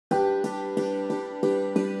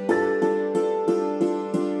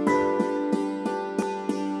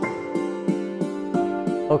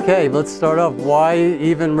Okay, let's start off. Why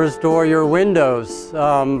even restore your windows?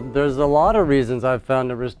 There's a lot of reasons I've found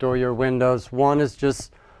to restore your windows. One is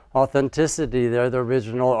just authenticity. They're the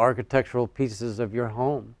original architectural pieces of your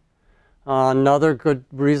home. Another good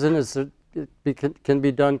reason is that it can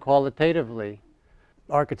be done qualitatively.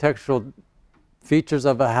 Architectural features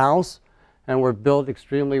of a house and were built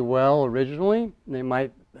extremely well originally. They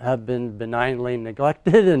might have been benignly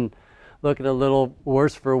neglected and looking a little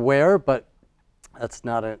worse for wear, but that's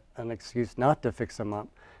not an excuse not to fix them up.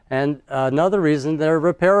 And another reason, they're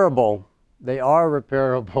repairable. They are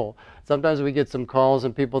repairable. Sometimes we get some calls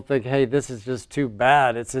and people think, hey, this is just too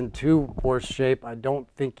bad. It's in too worse shape. I don't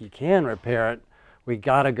think you can repair it. We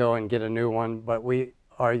gotta go and get a new one, but we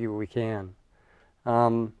argue we can.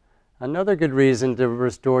 Another good reason to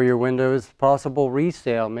restore your window is possible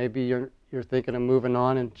resale. Maybe you're thinking of moving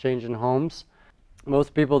on and changing homes.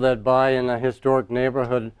 Most people that buy in a historic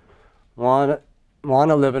neighborhood want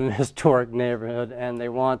to live in a historic neighborhood, and they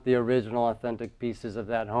want the original authentic pieces of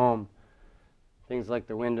that home. Things like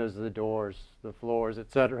the windows, the doors, the floors,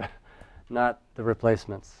 etc., not the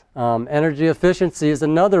replacements. Energy efficiency is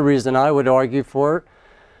another reason I would argue for it.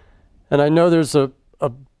 And I know there's a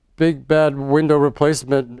big bad window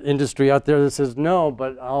replacement industry out there that says no,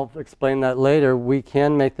 but I'll explain that later. We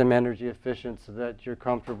can make them energy efficient so that you're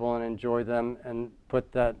comfortable and enjoy them and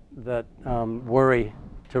put that worry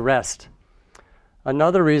to rest.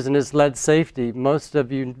 Another reason is lead safety. Most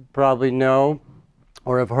of you probably know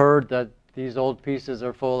or have heard that these old pieces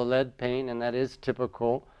are full of lead paint, and that is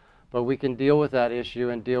typical, but we can deal with that issue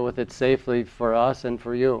and deal with it safely for us and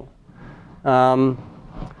for you.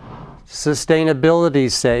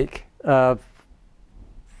 Sustainability's sake, for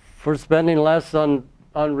spending less on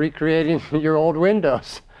recreating your old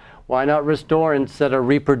windows. Why not restore instead of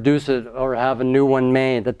reproduce it or have a new one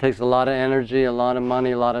made? That takes a lot of energy, a lot of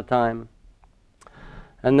money, a lot of time.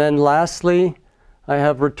 And then lastly, I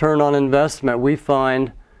have return on investment. We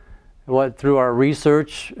find through our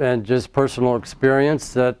research and just personal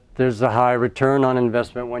experience that there's a high return on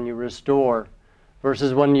investment when you restore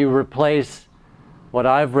versus when you replace. What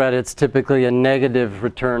I've read, it's typically a negative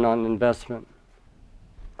return on investment.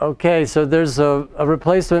 Okay, so there's a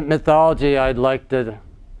replacement mythology I'd like to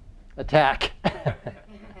attack.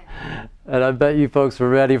 And I bet you folks were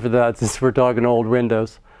ready for that since we're talking old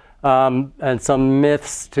windows. And some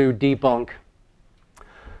myths to debunk.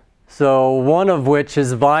 So one of which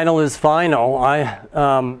is vinyl is final. I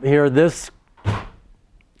hear this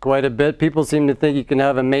quite a bit. People seem to think you can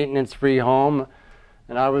have a maintenance-free home.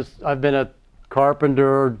 And I've been a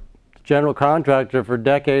carpenter, general contractor for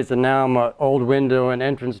decades, and now I'm an old window and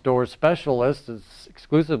entrance door specialist. It's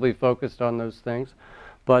exclusively focused on those things.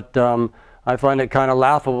 But I find it kind of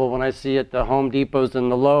laughable when I see at the Home Depots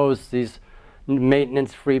and the Lowe's these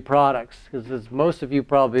maintenance-free products, because as most of you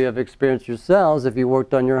probably have experienced yourselves, if you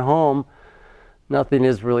worked on your home, nothing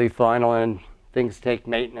is really final and things take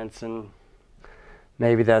maintenance, and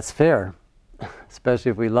maybe that's fair,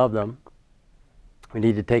 especially if we love them. We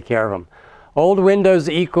need to take care of them. Old windows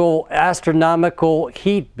equal astronomical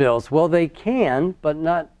heat bills. Well, they can, but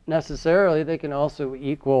not necessarily. They can also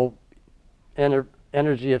equal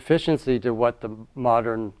energy efficiency to what the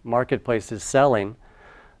modern marketplace is selling.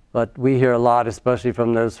 But we hear a lot, especially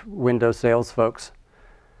from those window sales folks,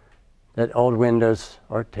 that old windows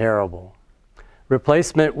are terrible.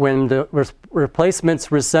 Replacements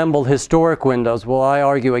resemble historic windows. Well, I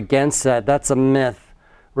argue against that. That's a myth.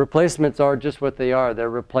 Replacements are just what they are. They're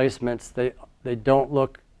replacements. They don't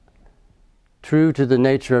look true to the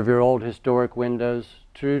nature of your old historic windows,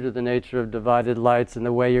 true to the nature of divided lights and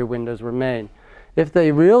the way your windows were made. If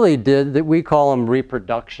they really did, we call them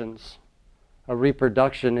reproductions. A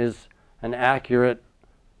reproduction is an accurate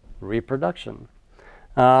reproduction.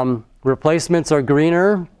 Replacements are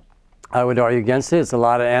greener. I would argue against it. It's a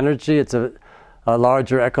lot of energy. It's a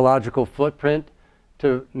larger ecological footprint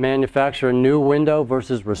to manufacture a new window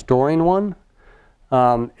versus restoring one.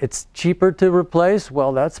 It's cheaper to replace.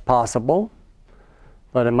 Well, that's possible,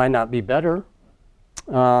 but it might not be better.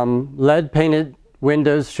 Lead painted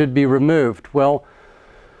windows should be removed. Well,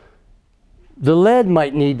 the lead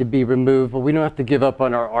might need to be removed, but we don't have to give up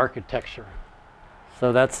on our architecture.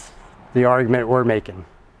 So that's the argument we're making.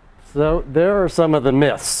 So there are some of the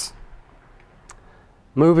myths.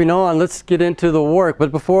 Moving on, let's get into the work.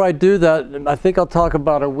 But before I do that, I think I'll talk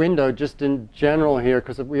about a window just in general here,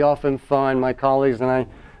 because we often find, my colleagues and I,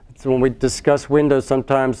 so when we discuss windows,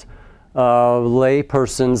 sometimes lay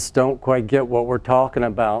persons don't quite get what we're talking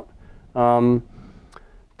about.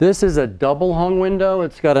 This is a double hung window.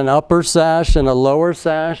 It's got an upper sash and a lower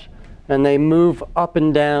sash, and they move up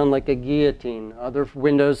and down like a guillotine. Other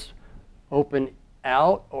windows open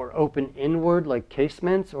out or open inward like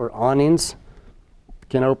casements or awnings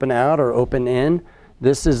can open out or open in.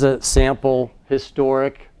 This is a sample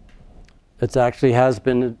historic. It actually has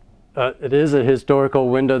been, it is a historical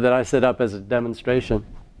window that I set up as a demonstration.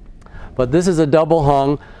 But this is a double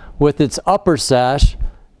hung with its upper sash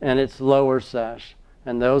and its lower sash.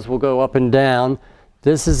 And those will go up and down.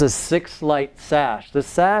 This is a 6-light sash. The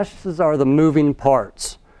sashes are the moving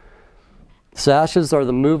parts. Sashes are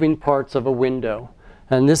the moving parts of a window.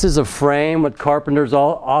 And this is a frame, what carpenters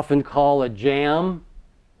often call a jamb.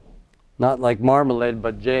 Not like marmalade,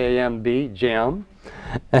 but J-A-M-B, jamb.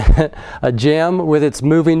 A jamb with its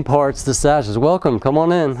moving parts, the sashes. Welcome, come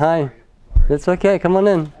on in, hi. It's okay, come on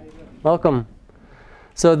in, welcome.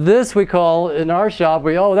 So this we call, in our shop,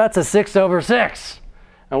 oh, that's a 6/6.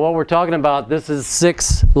 And what we're talking about, this is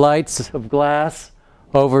 6 lights of glass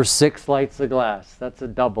over 6 lights of glass. That's a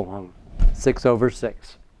double hung,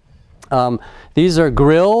 6/6. These are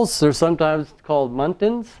grills, they're sometimes called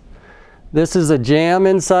muntins. This is a jamb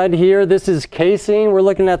inside here. This is casing. We're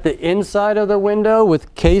looking at the inside of the window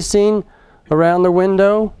with casing around the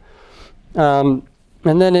window. And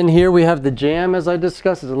then in here we have the jamb, as I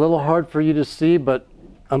discussed. It's a little hard for you to see, but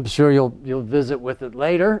I'm sure you'll visit with it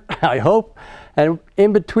later, I hope. And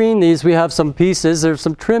in between these we have some pieces. There's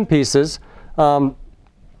some trim pieces.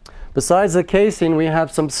 Besides the casing, we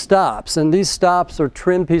have some stops. And these stops are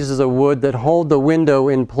trim pieces of wood that hold the window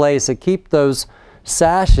in place and keep those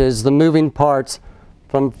sashes, the moving parts,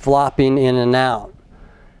 from flopping in and out.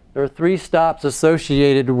 There are 3 stops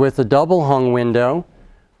associated with a double hung window.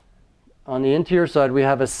 On the interior side we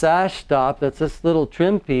have a sash stop, that's this little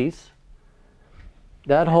trim piece.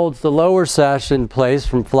 That holds the lower sash in place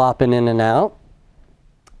from flopping in and out,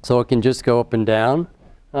 so it can just go up and down.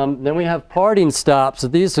 Then we have parting stops. So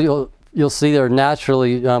these you'll see they're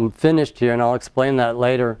naturally finished here, and I'll explain that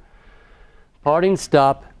later. Parting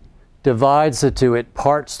stop divides the two, it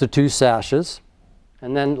parts the 2 sashes.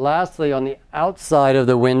 And then lastly, on the outside of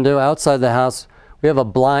the window, outside the house, we have a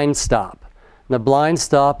blind stop. And the blind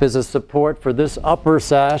stop is a support for this upper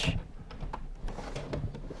sash.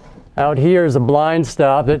 Out here is a blind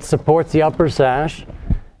stop that supports the upper sash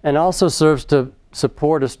and also serves to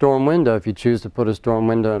support a storm window if you choose to put a storm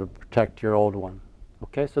window to protect your old one.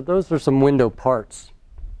 Okay, so those are some window parts.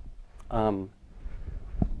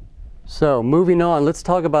 So moving on, let's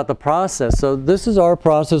talk about the process. So this is our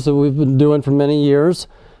process that we've been doing for many years.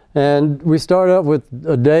 And we start out with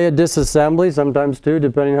a day of disassembly, sometimes 2,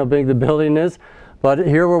 depending how big the building is. But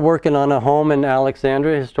here we're working on a home in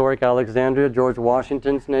Alexandria, historic Alexandria, George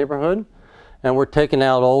Washington's neighborhood. And we're taking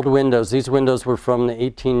out old windows. These windows were from the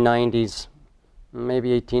 1890s,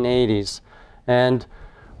 maybe 1880s. And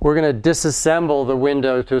we're going to disassemble the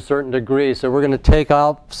window to a certain degree. So we're going to take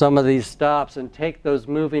out some of these stops and take those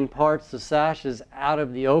moving parts, the sashes, out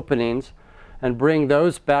of the openings and bring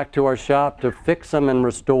those back to our shop to fix them and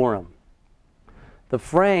restore them. The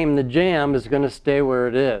frame, the jamb, is going to stay where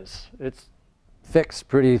it is. It's fixed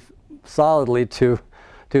pretty solidly to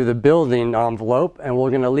the building envelope, and we're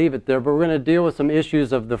going to leave it there. But we're going to deal with some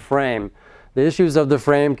issues of the frame. The issues of the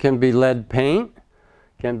frame can be lead paint,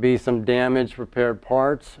 can be some damaged, repaired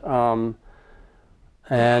parts, and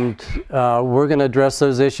we're going to address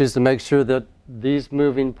those issues to make sure that these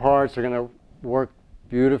moving parts are going to work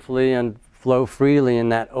beautifully and flow freely in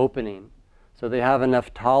that opening, so they have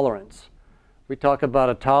enough tolerance. We talk about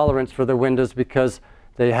a tolerance for the windows because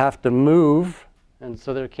they have to move, and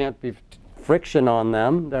so there can't be friction on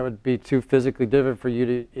them. That would be too physically difficult for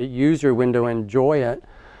you to use your window and enjoy it.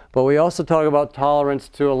 But we also talk about tolerance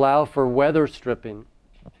to allow for weather stripping.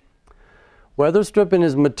 Weather stripping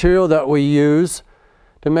is material that we use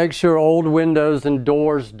to make sure old windows and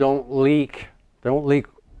doors don't leak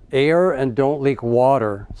air and don't leak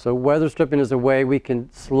water. So weather stripping is a way we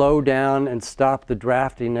can slow down and stop the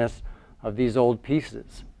draftiness of these old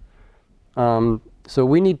pieces. So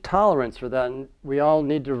we need tolerance for that, and we all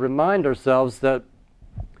need to remind ourselves that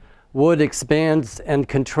wood expands and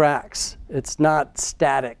contracts. It's not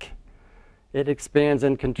static. It expands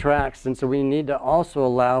and contracts, and so we need to also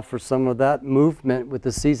allow for some of that movement with the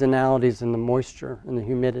seasonalities and the moisture and the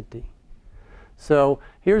humidity. So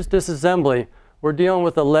here's disassembly. We're dealing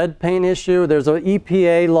with a lead paint issue. There's an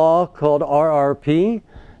EPA law called RRP,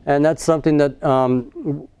 and that's something that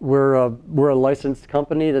we're a licensed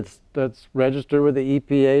company that's registered with the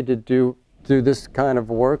EPA to do this kind of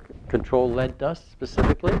work, control lead dust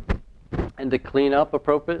specifically, and to clean up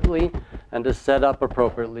appropriately and to set up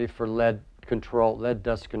appropriately for lead control, lead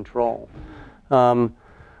dust control. We're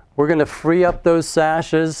going to free up those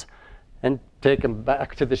sashes and take them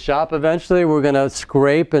back to the shop eventually. We're going to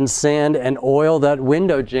scrape and sand and oil that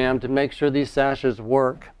window jamb to make sure these sashes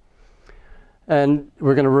work. And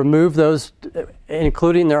we're going to remove those,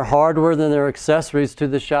 including their hardware and their accessories, to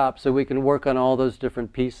the shop so we can work on all those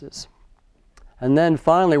different pieces. And then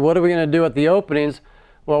finally, what are we going to do at the openings?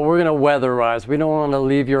 Well, we're going to weatherize. We don't want to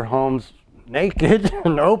leave your homes naked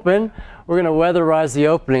and open. We're going to weatherize the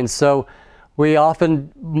openings. So we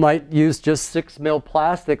often might use just 6 mil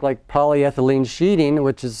plastic like polyethylene sheeting,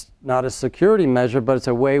 which is not a security measure, but it's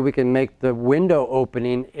a way we can make the window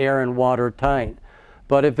opening air and water tight.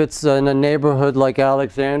 But if it's in a neighborhood like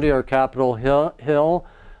Alexandria or Capitol Hill,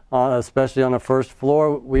 especially on the first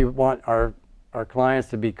floor, we want our clients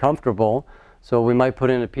to be comfortable. So we might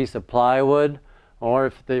put in a piece of plywood, or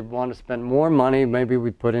if they want to spend more money, maybe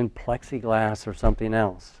we put in plexiglass or something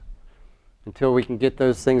else, until we can get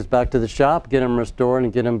those things back to the shop, get them restored,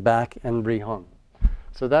 and get them back and rehung.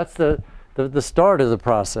 So that's the start of the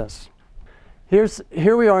process.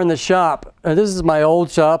 Here we are in the shop. This is my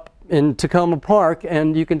old shop in Takoma Park,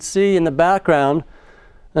 and you can see in the background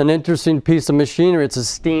an interesting piece of machinery. It's a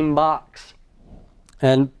steam box.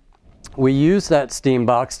 And we use that steam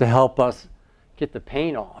box to help us get the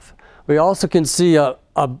paint off. We also can see a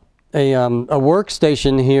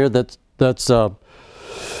workstation here that's a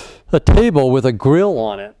table with a grill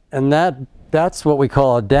on it, and that's what we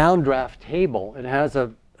call a downdraft table. It has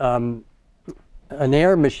an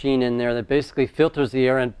air machine in there that basically filters the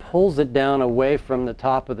air and pulls it down away from the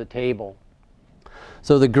top of the table.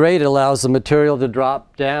 So the grate allows the material to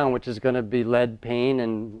drop down, which is going to be lead paint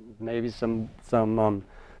and maybe some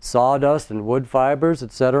sawdust and wood fibers,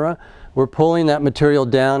 etc. We're pulling that material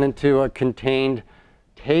down into a contained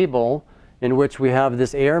table in which we have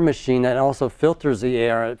this air machine that also filters the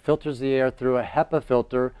air. It filters the air through a HEPA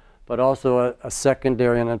filter, but also a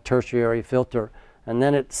secondary and a tertiary filter. And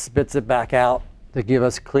then it spits it back out to give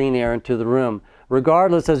us clean air into the room.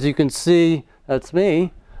 Regardless, as you can see, that's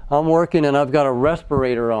me. I'm working and I've got a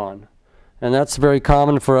respirator on. And that's very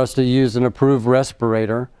common for us to use an approved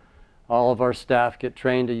respirator. All of our staff get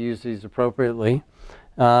trained to use these appropriately.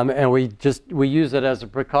 And we use it as a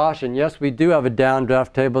precaution. Yes, we do have a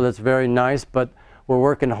downdraft table that's very nice, but we're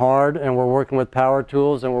working hard and we're working with power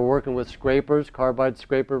tools and we're working with scrapers, carbide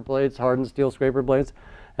scraper blades, hardened steel scraper blades,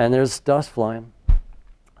 and there's dust flying.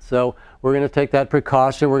 So we're going to take that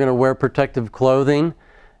precaution. We're going to wear protective clothing,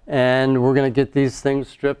 and we're going to get these things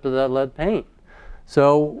stripped of that lead paint.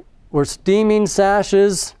 So we're steaming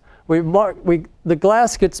sashes. The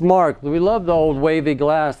glass gets marked. We love the old wavy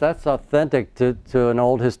glass. That's authentic to an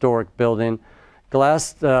old historic building.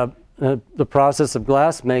 Glass, the process of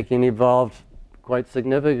glass making evolved quite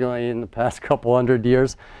significantly in the past couple hundred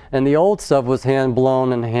years. And the old stuff was hand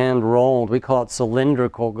blown and hand rolled. We call it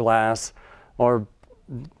cylindrical glass, or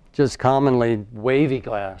just commonly wavy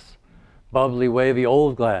glass, bubbly, wavy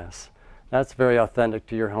old glass. That's very authentic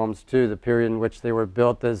to your homes too. The period in which they were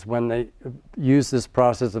built is when they used this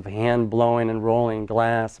process of hand blowing and rolling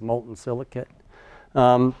glass, molten silicate.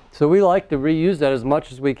 So we like to reuse that as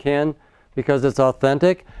much as we can because it's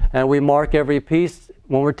authentic, and we mark every piece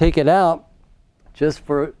when we take it out just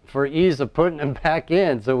for ease of putting them back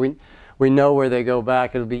in. So we know where they go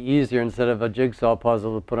back. It'll be easier instead of a jigsaw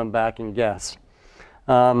puzzle to put them back and guess.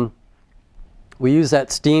 We use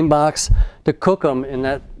that steam box to cook them in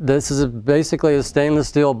that. This is basically a stainless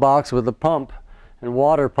steel box with a pump and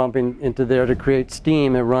water pumping into there to create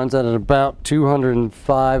steam. It runs at about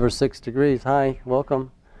 205 or 6 degrees. Hi,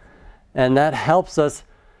 welcome. And that helps us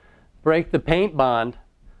break the paint bond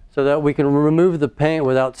so that we can remove the paint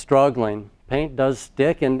without struggling. Paint does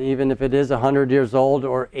stick, and even if it is 100 years old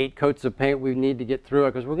or 8 coats of paint, we need to get through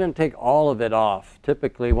it because we're going to take all of it off.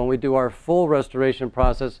 Typically, when we do our full restoration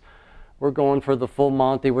process, we're going for the full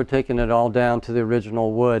Monty. We're taking it all down to the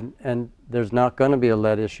original wood, and there's not going to be a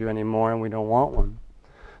lead issue anymore, and we don't want one.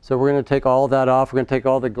 So we're going to take all that off. We're going to take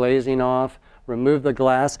all the glazing off, remove the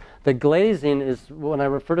glass. The glazing is, when I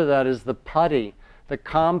refer to that, is the putty, the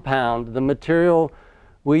compound, the material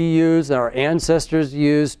we use, our ancestors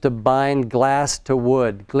used to bind glass to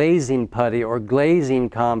wood. Glazing putty or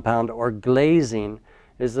glazing compound or glazing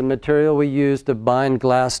is the material we use to bind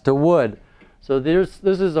glass to wood. So this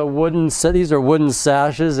is a wooden, these are wooden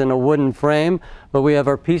sashes in a wooden frame, but we have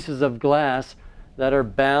our pieces of glass that are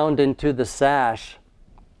bound into the sash,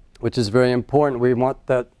 which is very important. We want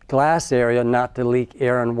that glass area not to leak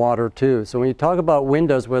air and water too. So when you talk about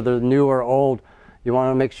windows, whether new or old, you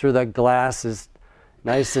want to make sure that glass is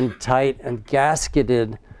nice and tight and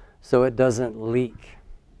gasketed so it doesn't leak.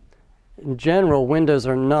 In general, windows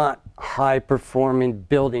are not high-performing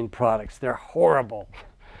building products. They're horrible.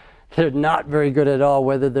 They're not very good at all,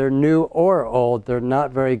 whether they're new or old. They're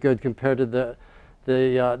not very good compared to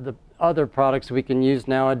the other products we can use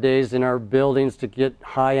nowadays in our buildings to get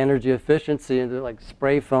high energy efficiency, like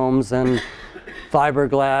spray foams and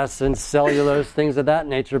fiberglass and cellulose, things of that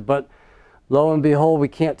nature. But lo and behold, we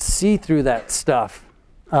can't see through that stuff.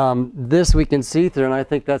 This we can see through, and I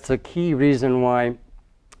think that's a key reason why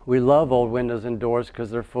we love old windows and doors, because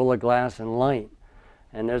they're full of glass and light.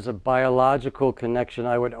 And there's a biological connection,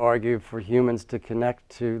 I would argue, for humans to connect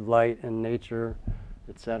to light and nature,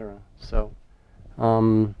 etc. So,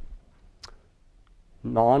 onward,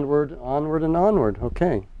 onward, and onward.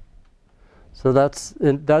 Okay. So that's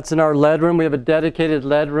in our lead room. We have a dedicated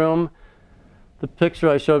lead room. The picture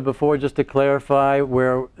I showed before, just to clarify,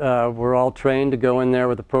 where we're all trained to go in there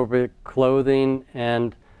with appropriate clothing,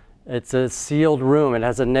 and it's a sealed room. It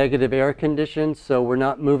has a negative air condition, so we're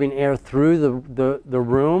not moving air through the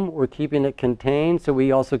room. We're keeping it contained, so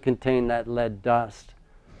we also contain that lead dust.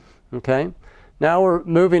 Okay? Now we're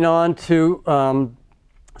moving on to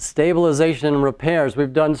stabilization and repairs.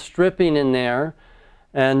 We've done stripping in there,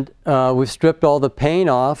 and we've stripped all the paint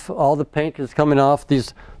off. All the paint is coming off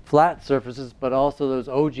these flat surfaces, but also those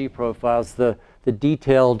OG profiles, the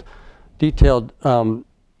detailed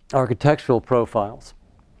architectural profiles.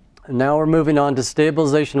 And now we're moving on to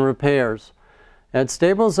stabilization repairs. And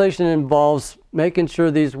stabilization involves making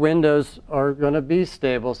sure these windows are going to be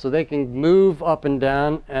stable so they can move up and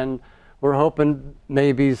down, and we're hoping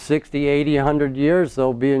maybe 60, 80, 100 years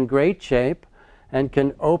they'll be in great shape and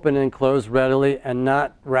can open and close readily and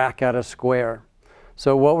not rack out a square.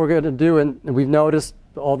 So what we're going to do, and we've noticed,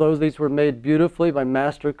 although these were made beautifully by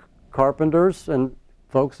master carpenters and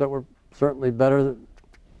folks that were certainly better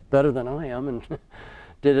than I am and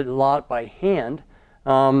did it a lot by hand,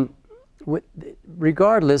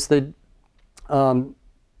 regardless, there's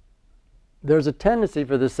a tendency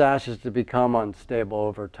for the sashes to become unstable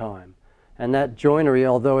over time. And that joinery,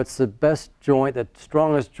 although it's the best joint, the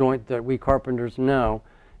strongest joint that we carpenters know,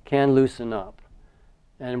 can loosen up.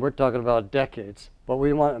 And we're talking about decades. But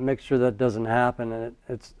we want to make sure that doesn't happen, and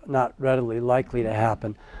it's not readily likely to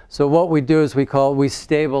happen. So what we do is we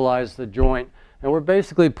stabilize the joint. And we're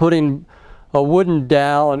basically putting a wooden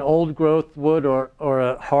dowel, an old growth wood or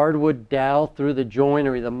a hardwood dowel through the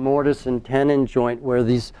joinery, the mortise and tenon joint where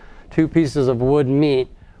these two pieces of wood meet.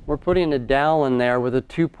 We're putting a dowel in there with a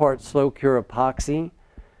 2-part slow cure epoxy.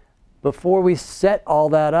 Before we set all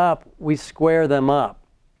that up, we square them up.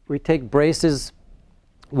 We take braces,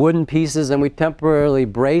 wooden pieces, and we temporarily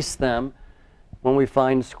brace them when we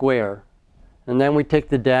find square. And then we take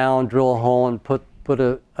the dowel and drill a hole and put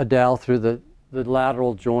a dowel through the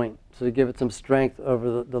lateral joint, so to give it some strength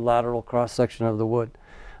over the lateral cross-section of the wood.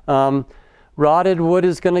 Rotted wood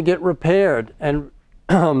is going to get repaired, and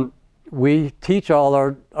we teach all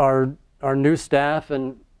our new staff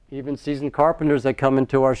and even seasoned carpenters that come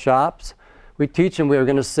into our shops, we teach them we're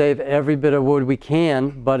going to save every bit of wood we can,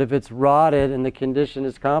 but if it's rotted and the condition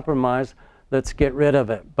is compromised, let's get rid of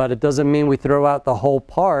it. But it doesn't mean we throw out the whole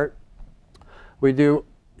part. We do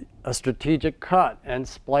a strategic cut and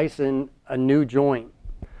splice in a new joint.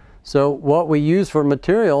 So what we use for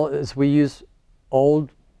material is we use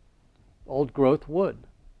old growth wood.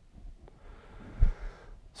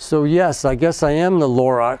 So yes, I guess I am the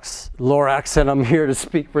Lorax, and I'm here to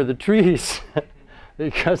speak for the trees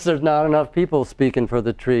because there's not enough people speaking for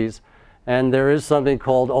the trees. And there is something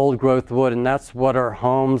called old growth wood, and that's what our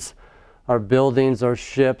homes, our buildings, our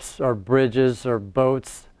ships, our bridges, our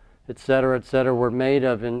boats, et cetera, were made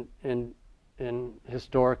of in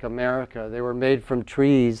historic America. They were made from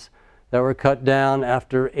trees that were cut down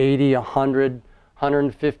after 80, 100,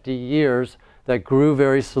 150 years that grew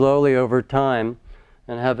very slowly over time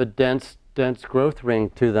and have a dense growth ring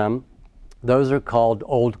to them. Those are called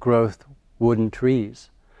old growth wooden trees.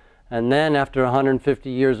 And then after 150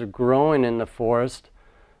 years of growing in the forest,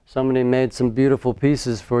 somebody made some beautiful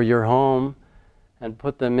pieces for your home and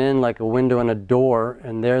put them in like a window and a door,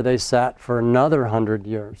 and there they sat for another 100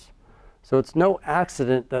 years. So it's no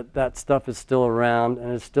accident that that stuff is still around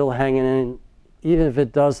and is still hanging in, even if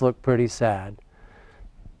it does look pretty sad.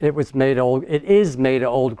 It is made of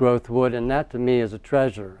old growth wood, and that to me is a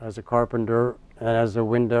treasure as a carpenter and as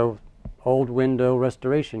a old window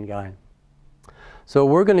restoration guy. So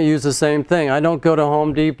we're going to use the same thing. I don't go to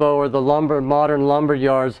Home Depot or the modern lumber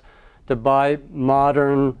yards to buy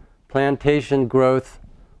modern plantation growth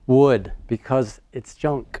wood because it's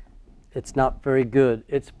junk. It's not very good.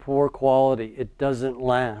 It's poor quality. It doesn't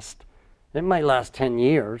last. It might last 10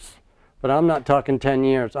 years, but I'm not talking 10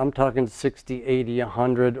 years. I'm talking 60, 80,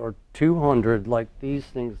 100, or 200 like these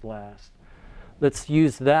things last. let's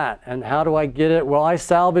use that. And how do I get it? Well, I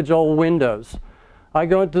salvage old windows. I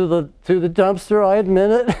go into the dumpster, I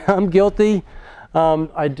admit it, I'm guilty.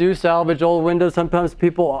 I do salvage old windows. Sometimes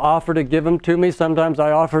people offer to give them to me. Sometimes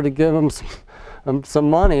I offer to give them some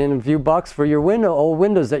money and a few bucks for your old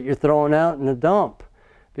windows that you're throwing out in the dump,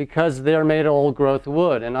 because they're made of old growth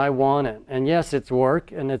wood and I want it. And yes, it's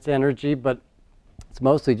work and it's energy, but it's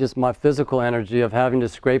mostly just my physical energy of having to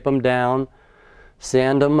scrape them down,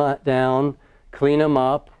 sand them down, clean them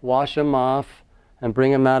up, wash them off, and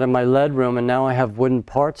bring them out of my lead room. And now I have wooden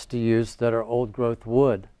parts to use that are old growth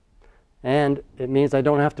wood. And it means I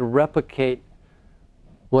don't have to replicate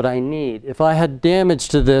what I need. If I had damage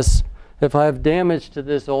to this, if I have damage to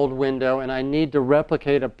this old window and I need to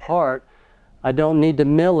replicate a part, I don't need to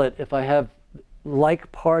mill it if I have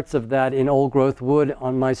like parts of that in old growth wood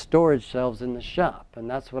on my storage shelves in the shop. And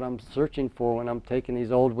that's what I'm searching for when I'm taking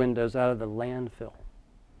these old windows out of the landfill.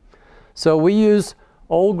 So we use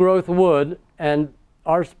old growth wood, and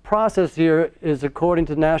our process here is according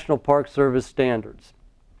to National Park Service standards.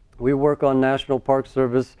 We work on National Park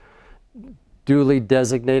Service duly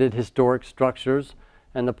designated historic structures,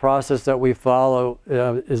 and the process that we follow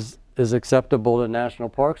is acceptable to National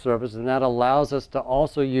Park Service, and that allows us to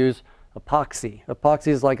also use epoxy. Epoxy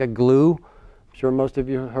is like a glue. I'm sure most of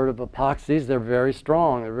you have heard of epoxies. They're very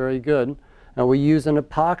strong, they're very good. And we use an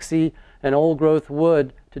epoxy and old growth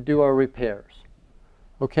wood to do our repairs.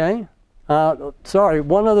 Okay? Sorry,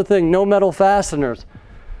 one other thing, no metal fasteners.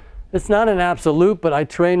 It's not an absolute, but I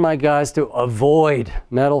train my guys to avoid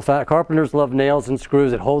metal carpenters love nails and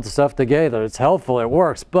screws. It holds stuff together. It's helpful, it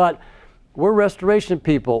works. But we're restoration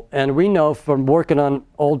people, and we know from working on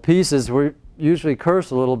old pieces, we usually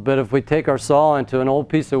curse a little bit if we take our saw into an old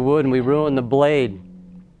piece of wood and we ruin the blade.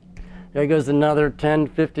 There goes another $10,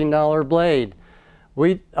 $15 blade.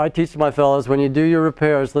 I teach my fellows, when you do your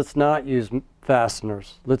repairs, let's not use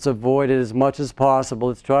fasteners. Let's avoid it as much as possible.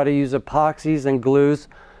 Let's try to use epoxies and glues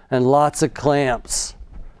and lots of clamps.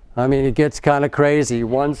 I mean, it gets kind of crazy.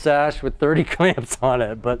 One sash with 30 clamps on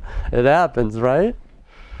it, but it happens, right?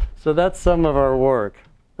 So that's some of our work.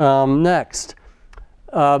 Next,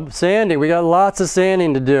 sanding. We got lots of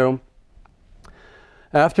sanding to do.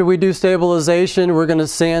 After we do stabilization, we're going to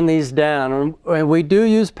sand these down. And we do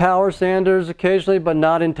use power sanders occasionally, but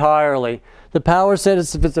not entirely. The power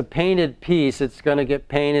sanders, if it's a painted piece, it's going to get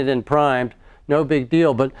painted and primed. No big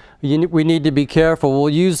deal, but we need to be careful.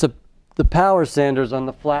 We'll use the power sanders on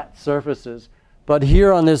the flat surfaces. But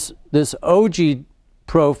here on this OG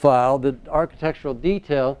profile, the architectural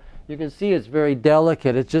detail, you can see it's very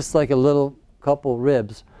delicate. It's just like a little couple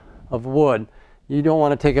ribs of wood. You don't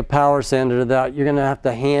want to take a power sander to that. You're going to have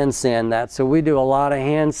to hand sand that. So we do a lot of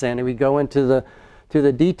hand sanding. We go into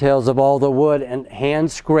the details of all the wood and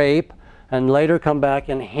hand scrape, and later come back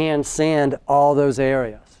and hand sand all those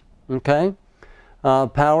areas. Okay?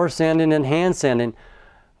 Power sanding and hand sanding.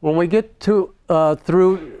 When we get to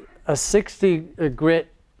through a 60 grit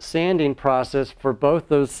sanding process for both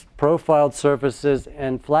those profiled surfaces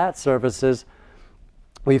and flat surfaces,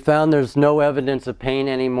 we found there's no evidence of paint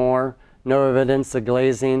anymore, no evidence of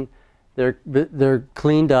glazing. They're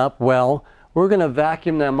cleaned up well. We're going to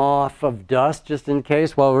vacuum them off of dust just in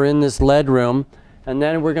case while we're in this lead room, and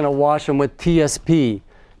then we're going to wash them with TSP.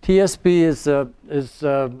 TSP is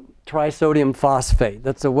trisodium phosphate.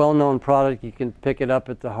 That's a well-known product. You can pick it up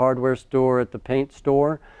at the hardware store, at the paint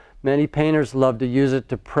store. Many painters love to use it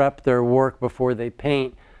to prep their work before they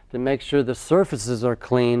paint, to make sure the surfaces are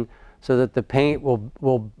clean so that the paint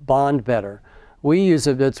will bond better. We use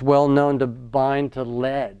it, it's well known to bind to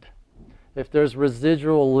lead. If there's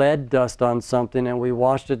residual lead dust on something and we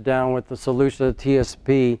washed it down with the solution of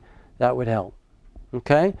TSP, that would help.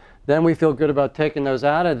 Okay? Then we feel good about taking those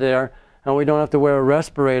out of there, and we don't have to wear a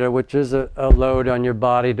respirator, which is a load on your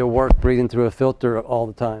body to work breathing through a filter all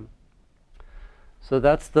the time. So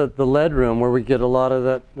that's the lead room where we get a lot of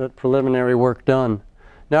that preliminary work done.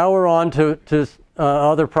 Now we're on to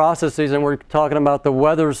other processes, and we're talking about the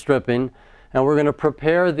weather stripping, and we're going to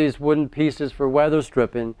prepare these wooden pieces for weather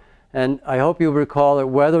stripping. And I hope you recall that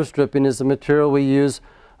weather stripping is the material we use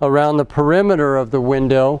around the perimeter of the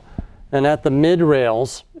window and at the mid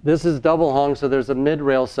rails. This is double hung, so there's a mid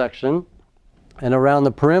rail section. And around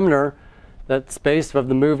the perimeter, that space of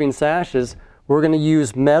the moving sashes, we're going to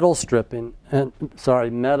use metal stripping,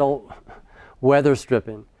 metal weather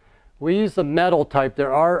stripping. We use the metal type.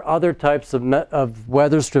 There are other types of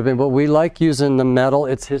weather stripping, but we like using the metal.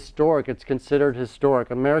 It's historic. It's considered historic.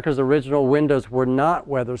 America's original windows were not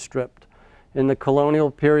weather stripped. In the colonial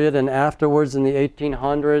period and afterwards in the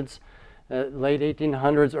 1800s, late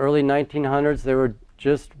 1800s, early 1900s, they were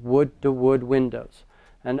just wood-to-wood windows.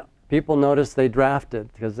 And People noticed they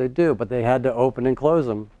drafted, because they do, but they had to open and close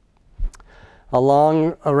them.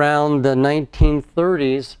 Around the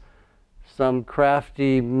 1930s, some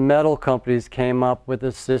crafty metal companies came up with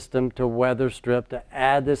a system to weather strip, to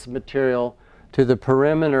add this material to the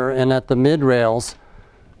perimeter and at the mid rails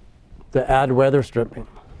to add weather stripping.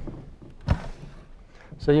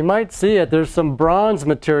 So you might see it. There's some bronze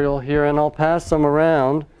material here, and I'll pass some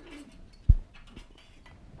around.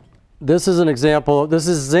 This is an example. This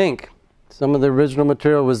is zinc. Some of the original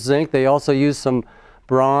material was zinc. They also used some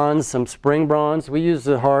bronze, some spring bronze. We use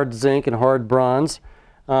the hard zinc and hard bronze.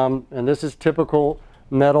 And this is typical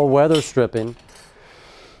metal weather stripping.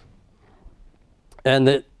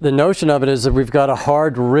 And the notion of it is that we've got a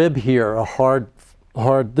hard rib here, a hard,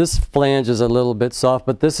 this flange is a little bit soft,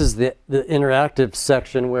 but this is the interactive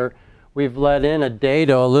section where we've let in a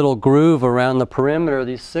dado, a little groove around the perimeter,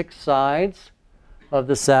 these 6 sides of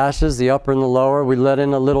the sashes, the upper and the lower. We let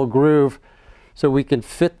in a little groove so we can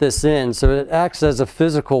fit this in. So it acts as a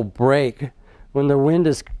physical brake when the wind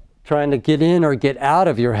is trying to get in or get out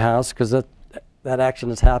of your house, because that action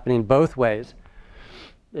is happening both ways.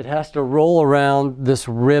 It has to roll around this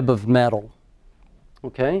rib of metal.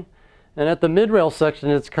 Okay? And at the mid-rail section,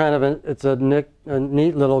 it's kind of a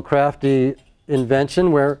neat little crafty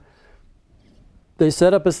invention where they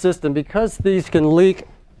set up a system, because these can leak.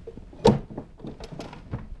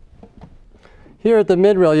 Here at the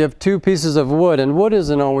mid-rail, you have 2 pieces of wood, and wood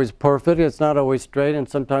isn't always perfect. It's not always straight, and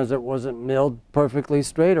sometimes it wasn't milled perfectly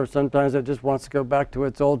straight, or sometimes it just wants to go back to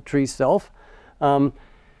its old tree self.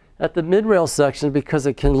 At the mid-rail section, because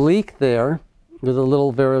it can leak there, with a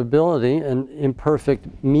little variability and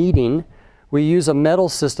imperfect meeting, we use a metal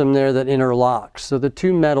system there that interlocks. So the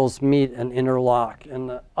 2 metals meet and interlock. In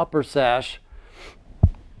the upper sash,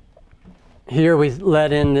 here we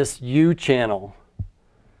let in this U channel.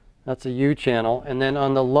 That's a U channel. And then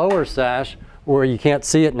on the lower sash, where you can't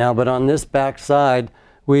see it now, but on this back side,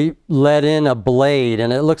 we let in a blade.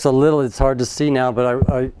 And it looks a little, it's hard to see now, but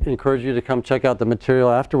I encourage you to come check out the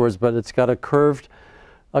material afterwards. But it's got a curved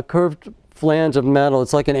flange of metal.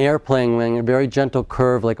 It's like an airplane wing, a very gentle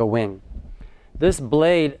curve like a wing. This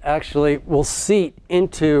blade actually will seat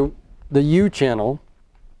into the U channel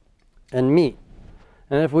and meet.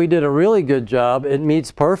 And if we did a really good job, it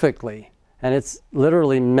meets perfectly. And it's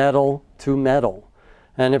literally metal to metal.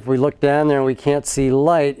 And if we look down there and we can't see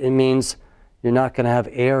light, it means you're not going to have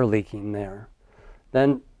air leaking there.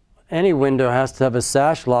 Then any window has to have a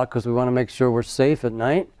sash lock, because we want to make sure we're safe at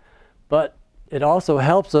night. But it also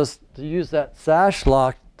helps us to use that sash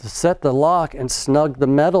lock to set the lock and snug the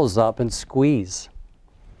metals up and squeeze.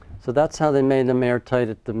 So that's how they made them airtight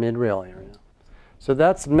at the mid-rail area. So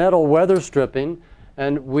that's metal weather stripping,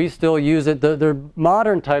 and we still use it. They're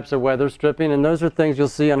modern types of weather stripping, and those are things you'll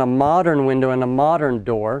see on a modern window and a modern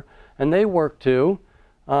door, and they work too.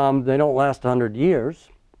 They don't last 100 years.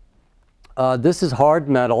 This is hard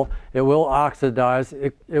metal. It will oxidize.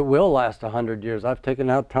 It will last 100 years. I've taken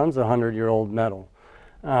out tons of 100-year-old metal.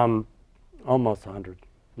 Almost 100,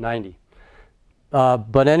 90.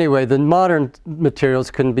 But anyway, the modern materials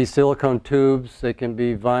can be silicone tubes. They can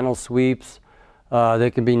be vinyl sweeps. They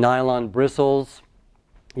can be nylon bristles,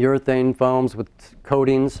 urethane foams with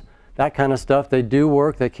coatings, that kind of stuff. They do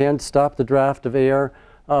work. They can stop the draft of air,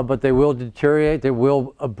 but they will deteriorate. They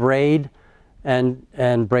will abrade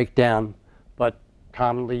and break down. But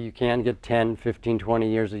commonly you can get 10, 15, 20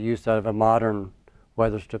 years of use out of a modern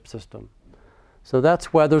weather strip system. So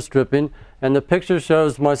that's weather stripping. And the picture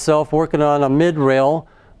shows myself working on a mid-rail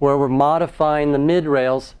where we're modifying the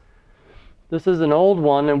mid-rails. This is an old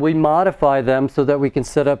one, and we modify them so that we can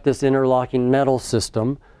set up this interlocking metal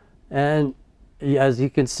system. And as you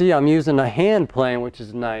can see, I'm using a hand plane, which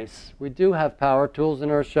is nice. We do have power tools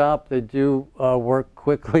in our shop. They do work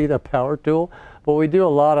quickly, the power tool. But we do a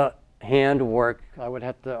lot of hand work. I would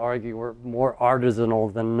have to argue we're more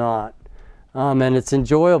artisanal than not. And it's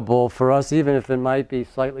enjoyable for us, even if it might be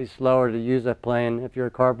slightly slower to use a plane. If you're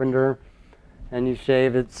a carpenter and you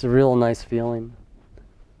shave, it's a real nice feeling.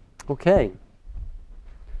 Okay.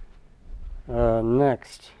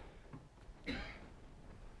 Next.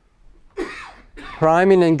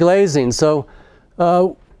 Priming and glazing. So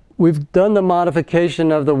we've done the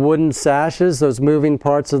modification of the wooden sashes, those moving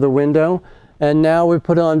parts of the window. And now we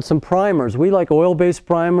put on some primers. We like oil-based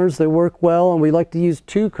primers. They work well, and we like to use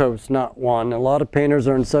 2 coats, not 1. A lot of painters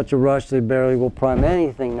are in such a rush they barely will prime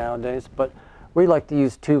anything nowadays, but we like to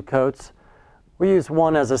use 2 coats. We use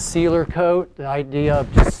 1 as a sealer coat, the idea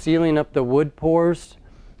of just sealing up the wood pores,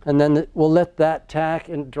 and then we'll let that tack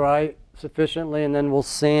and dry sufficiently, and then we'll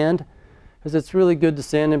sand, because it's really good to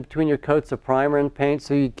sand in between your coats of primer and paint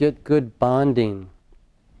so you get good bonding.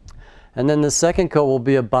 And then the second coat will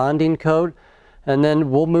be a bonding coat, and then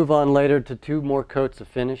we'll move on later to 2 more coats of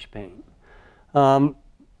finish paint.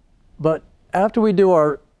 But after we do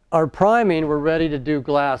our priming, we're ready to do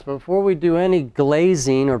glass. Before we do any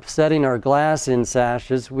glazing or setting our glass in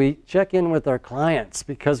sashes, we check in with our clients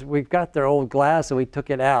because we've got their old glass and we took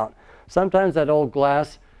it out. Sometimes that old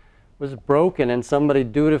glass was broken and somebody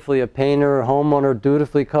dutifully, a painter or homeowner,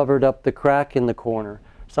 dutifully covered up the crack in the corner.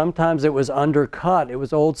 Sometimes it was undercut. It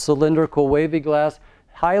was old cylindrical wavy glass,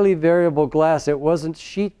 highly variable glass. It wasn't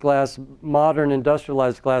sheet glass, modern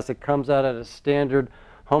industrialized glass. It comes out at a standard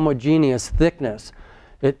homogeneous thickness.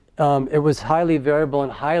 It was highly variable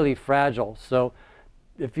and highly fragile. So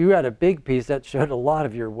if you had a big piece, that showed a lot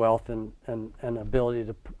of your wealth and ability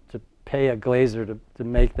to pay a glazer to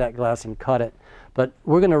make that glass and cut it. But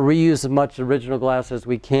we're going to reuse as much original glass as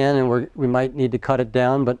we can, and we might need to cut it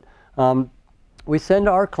down. But we send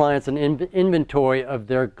our clients an inventory of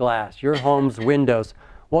their glass, your home's windows.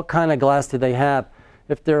 What kind of glass do they have?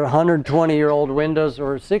 If they're 120-year-old windows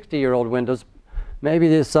or 60-year-old windows,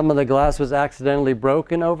 maybe some of the glass was accidentally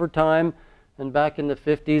broken over time, and back in the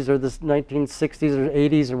 50s or the 1960s or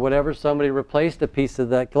 80s or whatever, somebody replaced a piece of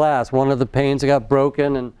that glass. One of the panes got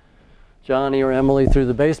broken, and Johnny or Emily threw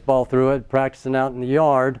the baseball through it, practicing out in the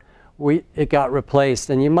yard. It got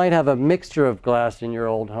replaced. And you might have a mixture of glass in your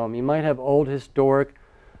old home. You might have old historic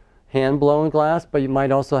hand-blown glass, but you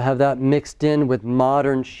might also have that mixed in with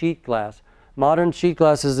modern sheet glass. Modern sheet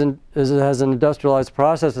glass has an industrialized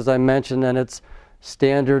process, as I mentioned, and it's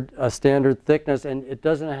a standard thickness, and it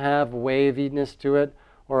doesn't have waviness to it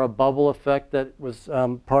or a bubble effect that was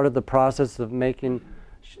part of the process of making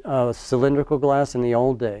cylindrical glass in the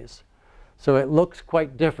old days. So it looks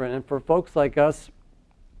quite different. And for folks like us,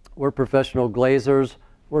 we're professional glazers,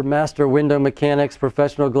 we're master window mechanics,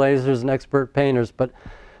 professional glazers, and expert painters. But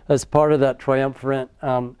as part of that triumvirate,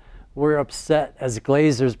 we're upset as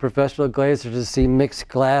glazers, professional glazers, to see mixed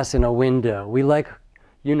glass in a window. We like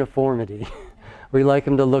uniformity. We like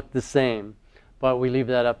them to look the same, but we leave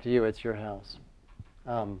that up to you. It's your house.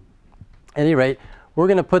 At any rate, we're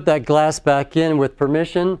going to put that glass back in with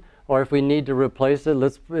permission, or if we need to replace it,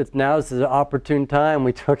 now is the opportune time.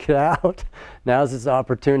 We took it out. Now is the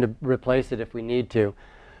opportunity to replace it if we need to.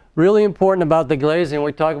 Really important about the glazing,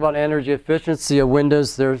 we talk about energy efficiency of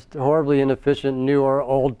windows. They're horribly inefficient, new or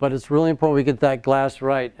old, but it's really important we get that glass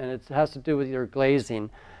right, and it has to do with your glazing.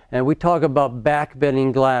 And we talk about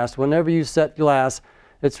backbending glass. Whenever you set glass,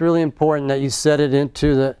 it's really important that you set it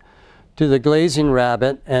into the glazing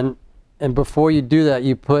rabbet, and before you do that,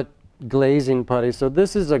 you put glazing putty. So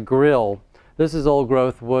this is a grill. This is old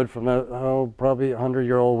growth wood from probably a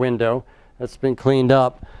 100-year-old window that's been cleaned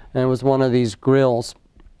up, and it was one of these grills.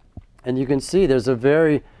 And you can see there's a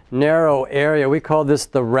very narrow area. We call this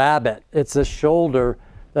the rabbet. It's a shoulder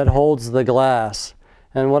that holds the glass.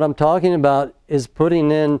 And what I'm talking about is putting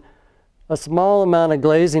in a small amount of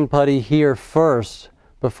glazing putty here first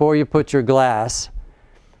before you put your glass.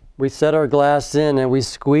 We set our glass in and we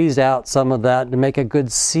squeeze out some of that to make a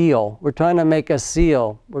good seal. We're trying to make a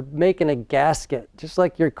seal. We're making a gasket. Just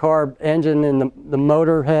like your car engine in the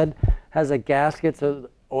motor head has a gasket so the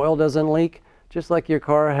oil doesn't leak. Just like your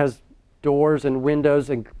car has doors and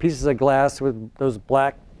windows and pieces of glass with those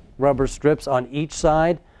black rubber strips on each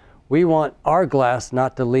side. We want our glass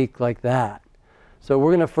not to leak like that. So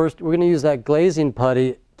we're going to use that glazing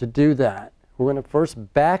putty to do that. We're going to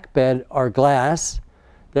first backbed our glass,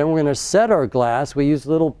 then we're going to set our glass. We use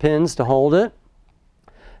little pins to hold it,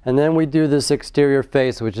 and then we do this exterior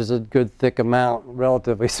face, which is a good thick amount,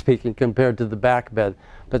 relatively speaking, compared to the backbed.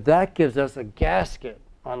 But that gives us a gasket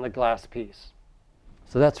on the glass piece.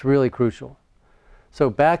 So that's really crucial. So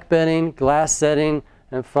backbedding, glass setting,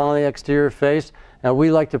 and finally exterior face. Now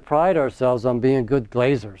we like to pride ourselves on being good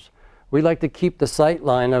glazers. We like to keep the sight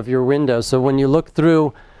line of your window. So when you look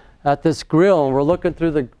through at this grill, and we're looking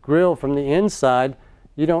through the grill from the inside,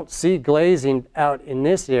 you don't see glazing out in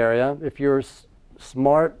this area. If you're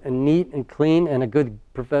smart and neat and clean and a good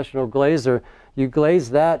professional glazer, you glaze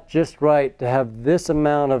that just right to have this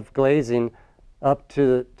amount of glazing up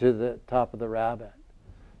to the top of the rabbet.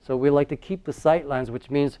 So we like to keep the sight lines, which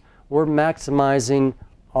means we're maximizing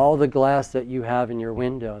all the glass that you have in your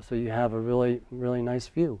window, so you have a really, really nice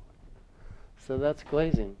view. So that's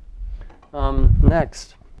glazing.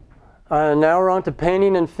 Next. Now we're on to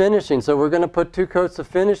painting and finishing. So we're going to put 2 coats of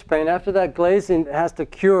finish paint. After that, glazing has to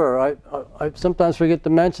cure. I sometimes forget to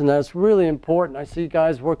mention that. It's really important. I see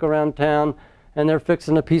guys work around town, and they're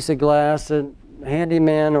fixing a piece of glass, and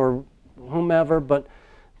handyman or whomever, but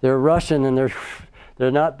they're rushing, and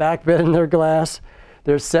they're not backbedding their glass.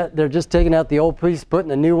 They're just taking out the old piece,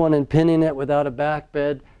 putting a new one and pinning it without a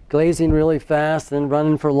backbed, glazing really fast, then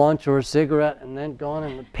running for lunch or a cigarette, and then going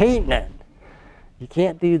and painting it. You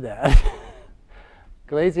can't do that.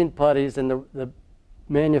 Glazing putties and the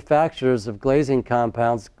manufacturers of glazing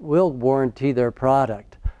compounds will warranty their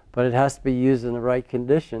product, but it has to be used in the right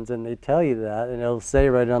conditions, and they tell you that, and it'll say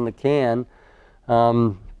right on the can,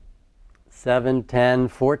 7, 10,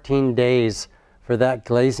 14 days for that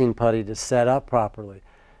glazing putty to set up properly.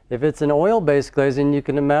 If it's an oil-based glazing, you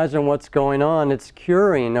can imagine what's going on. It's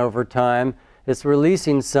curing over time. It's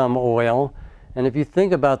releasing some oil. And if you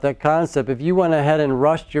think about that concept, if you went ahead and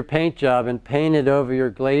rushed your paint job and painted over your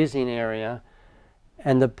glazing area,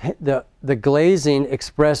 and the glazing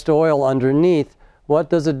expressed oil underneath, what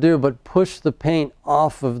does it do but push the paint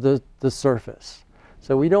off of the surface?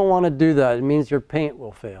 So we don't want to do that. It means your paint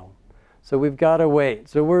will fail. So we've got to wait.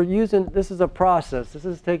 So we're using, this is a process. This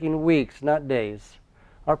is taking weeks, not days.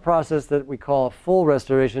 Our process that we call a full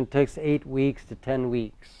restoration takes 8 weeks to 10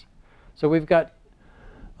 weeks. So we've got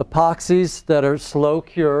epoxies that are slow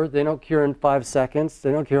cure. They don't cure in 5 seconds.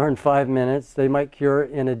 They don't cure in 5 minutes. They might cure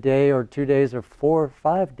in a day or 2 days or 4 or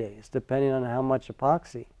 5 days, depending on how much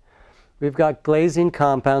epoxy. We've got glazing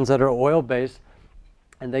compounds that are oil-based,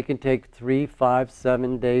 and they can take 3, 5,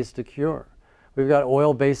 7 days to cure. We've got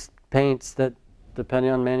oil-based paints that,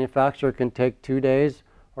 depending on manufacturer, can take 2 days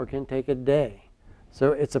or can take a day.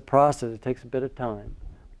 So it's a process. It takes a bit of time.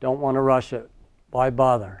 Don't want to rush it. Why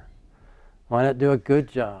bother? Why not do a good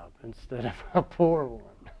job instead of a poor one?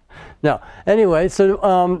 Now, anyway,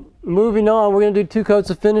 so moving on, we're going to do 2 coats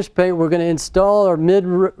of finish paint. We're going to install our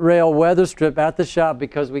mid-rail weather strip at the shop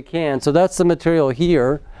because we can. So that's the material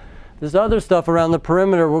here. This other stuff around the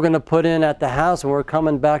perimeter we're going to put in at the house, and we're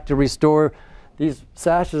coming back to restore. These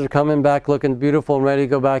sashes are coming back looking beautiful and ready to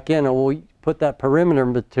go back in, and we'll put that perimeter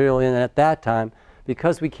material in at that time.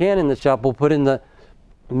 Because we can in the shop, we'll put in the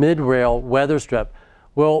mid-rail weather strip.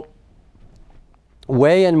 We'll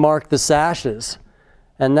weigh and mark the sashes.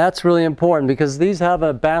 And that's really important because these have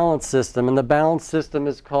a balance system, and the balance system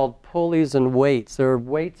is called pulleys and weights. There are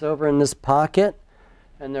weights over in this pocket,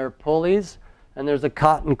 and there are pulleys, and there's a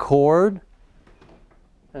cotton cord.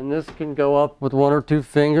 And this can go up with 1 or 2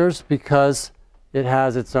 fingers because it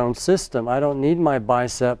has its own system. I don't need my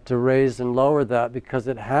bicep to raise and lower that because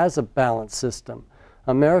it has a balance system.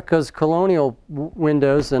 America's colonial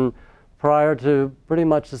windows, and prior to pretty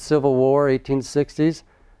much the Civil War, 1860s,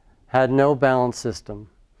 had no balance system.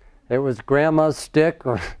 It was grandma's stick,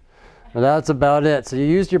 or that's about it. So you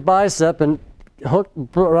used your bicep and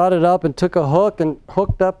brought it up and took a hook and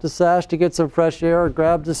hooked up the sash to get some fresh air, or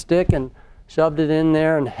grabbed the stick and shoved it in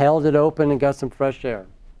there and held it open and got some fresh air.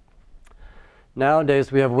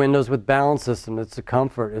 Nowadays we have windows with balance system. It's a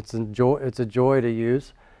comfort. It's a joy to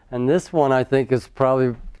use. And this one, I think, is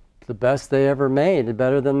probably the best they ever made.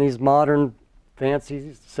 Better than these modern,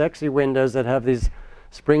 fancy, sexy windows that have these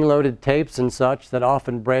spring-loaded tapes and such that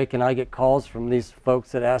often break. And I get calls from these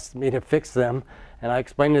folks that ask me to fix them. And I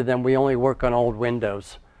explain to them we only work on old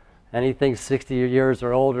windows. Anything 60 years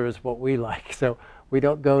or older is what we like. So we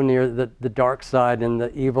don't go near the dark side and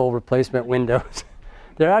the evil replacement windows.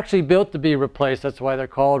 They're actually built to be replaced. That's why they're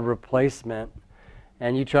called replacement.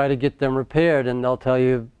 And you try to get them repaired, and they'll tell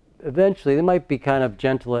you, eventually, they might be kind of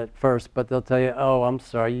gentle at first, but they'll tell you, oh, I'm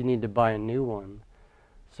sorry, you need to buy a new one.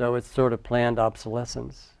 So it's sort of planned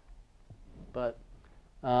obsolescence. But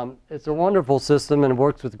it's a wonderful system, and it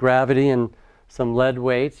works with gravity and some lead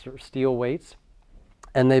weights or steel weights.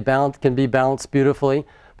 And they can be balanced beautifully.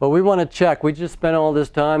 But we want to check. We just spent all this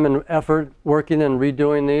time and effort working and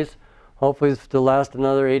redoing these. Hopefully it's to last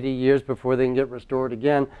another 80 years before they can get restored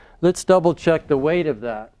again. Let's double check the weight of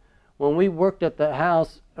that. When we worked at the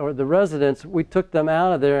house or the residence, we took them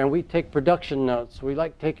out of there and we take production notes. We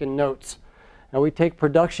like taking notes. And we take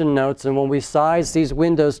production notes, and when we size these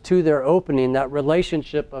windows to their opening, that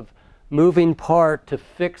relationship of moving part to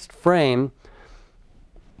fixed frame,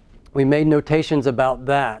 we made notations about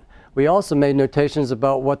that. We also made notations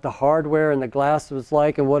about what the hardware and the glass was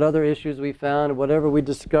like and what other issues we found, whatever we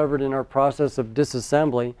discovered in our process of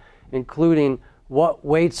disassembly, including what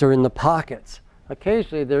weights are in the pockets.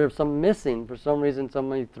 Occasionally there are some missing. For some reason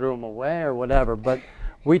somebody threw them away or whatever, but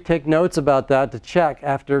we take notes about that to check.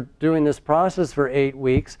 After doing this process for 8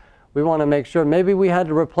 weeks, we want to make sure maybe we had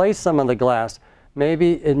to replace some of the glass.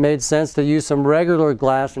 Maybe it made sense to use some regular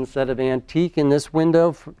glass instead of antique in this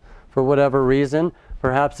window for whatever reason.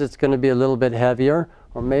 Perhaps it's going to be a little bit heavier,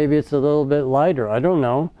 or maybe it's a little bit lighter. I don't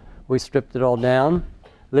know. We stripped it all down.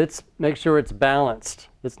 Let's make sure it's balanced.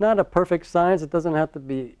 It's not a perfect science. It doesn't have to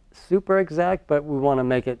be super exact, but we want to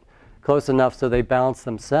make it close enough so they balance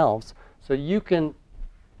themselves. So you can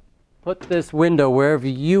put this window wherever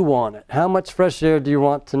you want it. How much fresh air do you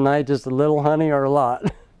want tonight? Just a little, honey, or a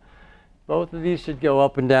lot? Both of these should go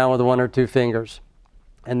up and down with 1 or 2 fingers.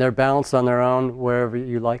 And they're balanced on their own wherever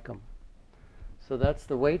you like them. So that's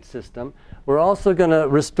the weight system. We're also going to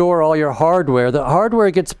restore all your hardware. The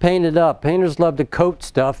hardware gets painted up. Painters love to coat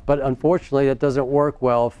stuff, but unfortunately that doesn't work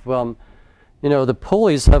well. If, you know, the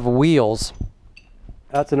pulleys have wheels.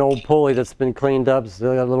 That's an old pulley that's been cleaned up. It's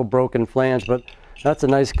got a little broken flange, but that's a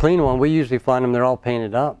nice clean one. We usually find them, they're all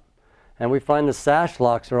painted up. And we find the sash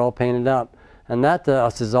locks are all painted up. And that to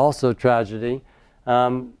us is also a tragedy.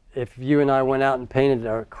 If you and I went out and painted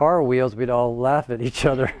our car wheels, we'd all laugh at each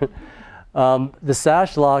other. The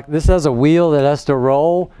sash lock, this has a wheel that has to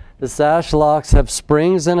roll. The sash locks have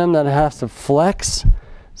springs in them that have to flex.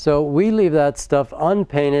 So we leave that stuff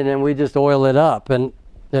unpainted and we just oil it up. And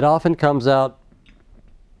it often comes out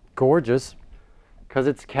gorgeous because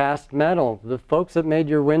it's cast metal. The folks that made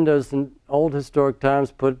your windows in old historic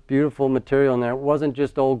times put beautiful material in there. It wasn't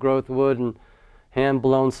just old growth wood and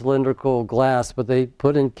hand-blown cylindrical glass, but they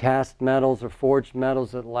put in cast metals or forged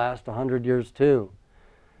metals that last 100 years too,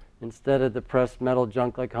 instead of the pressed metal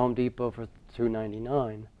junk like Home Depot for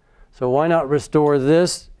 $2.99. So why not restore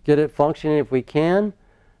this, get it functioning if we can,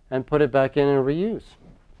 and put it back in and reuse.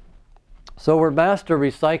 So we're master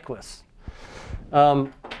recyclists.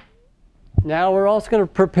 Now we're also going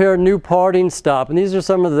to prepare new parting stop, and these are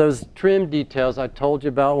some of those trim details I told you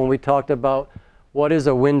about when we talked about what is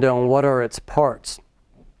a window and what are its parts.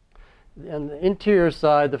 On the interior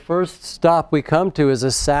side, the first stop we come to is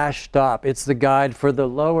a sash stop. It's the guide for the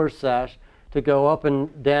lower sash to go up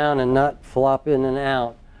and down and not flop in and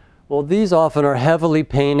out. Well, these often are heavily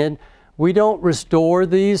painted. We don't restore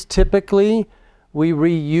these typically, we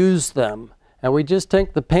reuse them. And we just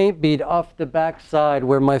take the paint bead off the back side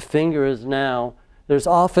where my finger is now. There's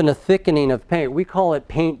often a thickening of paint. We call it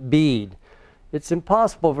paint bead. It's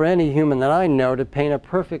impossible for any human that I know to paint a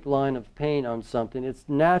perfect line of paint on something. It's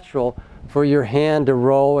natural for your hand to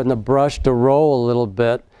roll and the brush to roll a little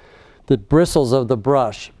bit, the bristles of the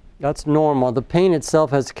brush. That's normal. The paint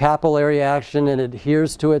itself has capillary action and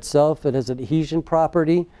adheres to itself. It has adhesion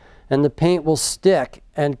property, and the paint will stick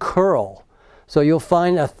and curl. So you'll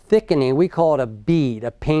find a thickening. We call it a bead,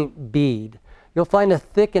 a paint bead. You'll find a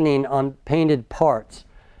thickening on painted parts,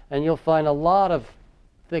 and you'll find a lot of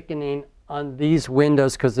thickening on these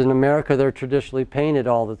windows because in America they're traditionally painted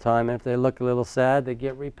all the time. And if they look a little sad, they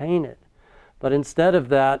get repainted. But instead of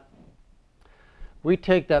that, we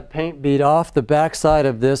take that paint bead off the back side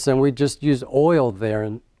of this and we just use oil there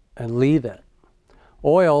and leave it.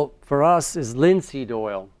 Oil for us is linseed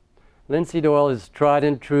oil. Linseed oil is tried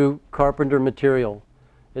and true carpenter material.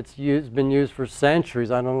 It's been used for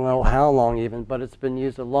centuries, I don't know how long even, but it's been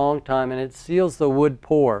used a long time, and it seals the wood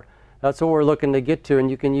pore. That's what we're looking to get to, and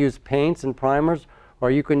you can use paints and primers, or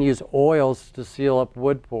you can use oils to seal up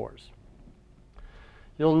wood pores.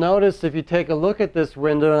 You'll notice if you take a look at this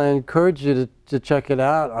window, and I encourage you to check it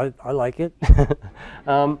out, I like it.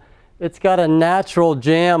 It's got a natural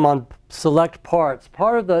jamb on select parts.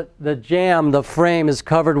 Part of the jamb, the frame, is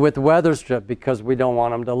covered with weather strip because we don't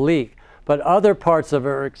want them to leak. But other parts of it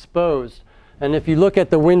are exposed. And if you look at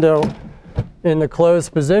the window in the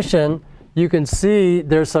closed position, you can see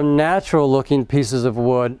there's some natural looking pieces of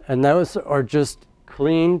wood, and those are just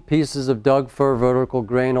clean pieces of Doug fir vertical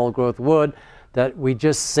grain old growth wood that we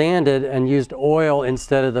just sanded and used oil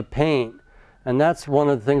instead of the paint. And that's one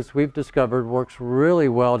of the things we've discovered works really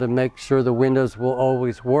well to make sure the windows will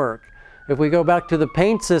always work. If we go back to the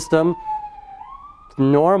paint system, it's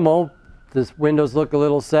normal. The windows look a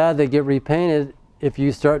little sad, they get repainted. If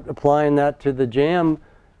you start applying that to the jamb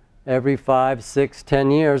every 5, 6,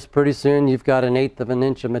 10 years, pretty soon you've got 1/8 of an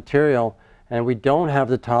inch of material, and we don't have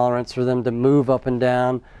the tolerance for them to move up and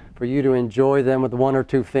down, for you to enjoy them with 1 or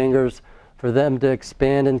 2 fingers, for them to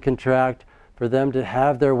expand and contract, for them to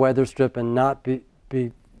have their weather strip and not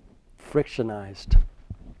be frictionized,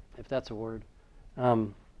 if that's a word.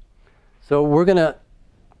 So we're going to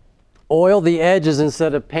oil the edges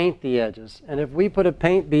instead of paint the edges. And if we put a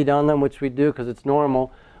paint bead on them, which we do because it's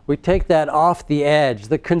normal, we take that off the edge,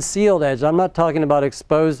 the concealed edge. I'm not talking about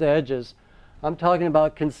exposed edges. I'm talking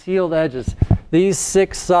about concealed edges. These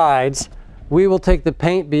 6 sides, we will take the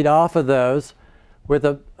paint bead off of those with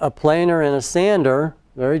a planer and a sander,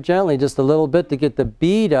 very gently, just a little bit to get the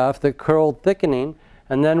bead off, the curled thickening,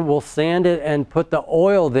 and then we'll sand it and put the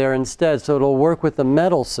oil there instead, so it'll work with the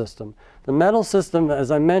metal system. The metal system,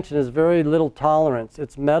 as I mentioned, is very little tolerance.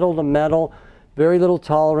 It's metal to metal, very little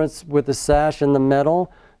tolerance with the sash and the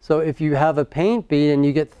metal. So if you have a paint bead and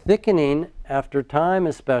you get thickening after time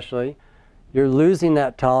especially, you're losing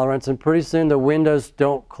that tolerance, and pretty soon the windows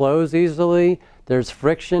don't close easily. There's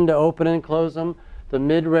friction to open and close them. The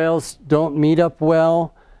mid rails don't meet up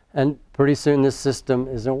well, and pretty soon this system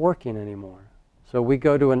isn't working anymore. So we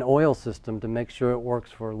go to an oil system to make sure it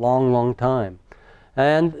works for a long, long time.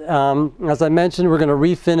 And as I mentioned, we're going to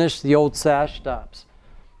refinish the old sash stops.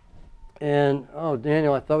 And, oh,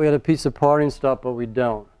 Daniel, I thought we had a piece of parting stop, but we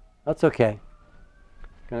don't. That's okay.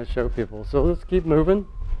 I'm going to show people. So let's keep moving.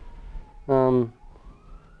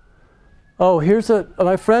 Oh, here's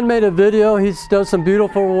my friend made a video. He does some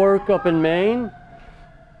beautiful work up in Maine.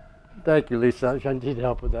 Thank you, Lisa. I need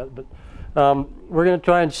help with that. But we're going to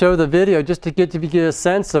try and show the video just to get a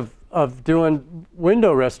sense of doing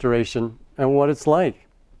window restoration and what it's like.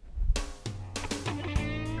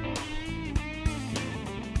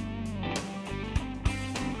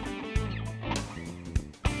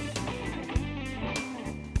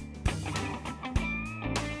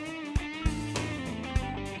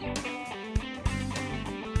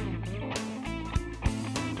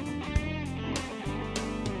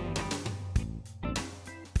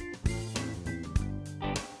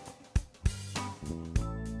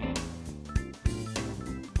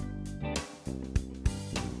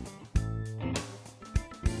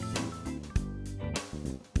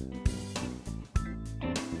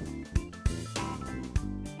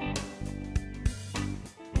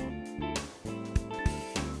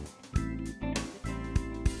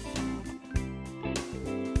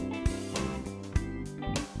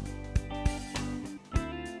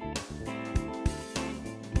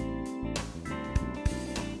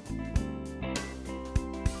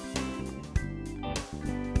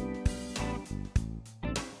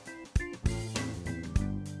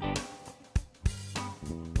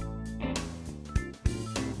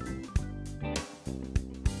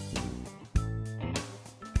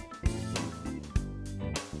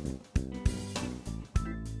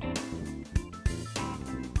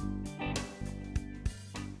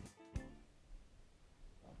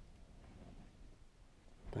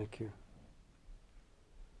 Thank you.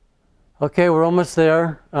 Okay, we're almost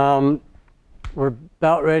there. We're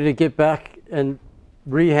about ready to get back and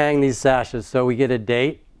rehang these sashes. So we get a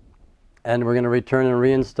date, and we're going to return and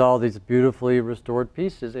reinstall these beautifully restored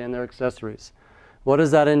pieces and their accessories. What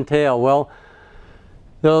does that entail? Well,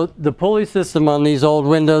 the pulley system on these old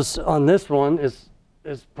windows on this one is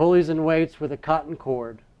pulleys and weights with a cotton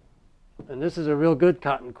cord. And this is a real good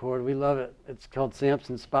cotton cord. We love it. It's called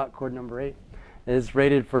Samson Spot Cord number 8. It's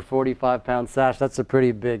rated for 45-pound sash. That's a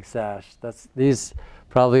pretty big sash. These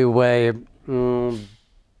probably weigh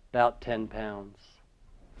about 10 pounds.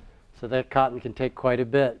 So that cotton can take quite a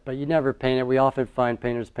bit, but you never paint it. We often find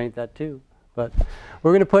painters paint that too. But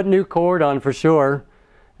we're going to put new cord on for sure,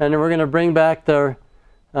 and then we're going to bring back the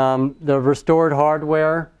restored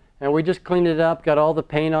hardware, and we just cleaned it up, got all the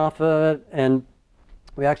paint off of it, and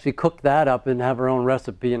we actually cook that up and have our own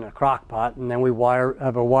recipe in a crock pot, and then we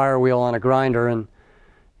have a wire wheel on a grinder and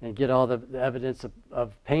get all the evidence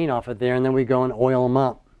of paint off of there, and then we go and oil them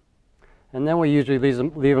up. And then we usually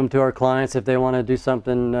leave them to our clients if they want to do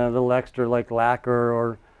something a little extra like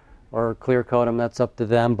lacquer or clear coat them. That's up to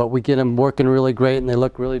them, but we get them working really great and they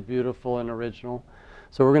look really beautiful and original.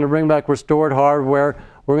 So we're going to bring back restored hardware.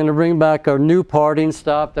 We're going to bring back our new parting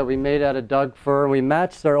stop that we made out of Doug fir. We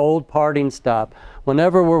matched our old parting stop.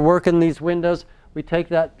 Whenever we're working these windows, we take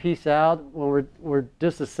that piece out when we're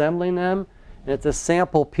disassembling them, and it's a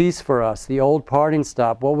sample piece for us, the old parting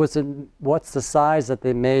stop. What's the size that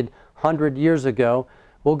they made 100 years ago?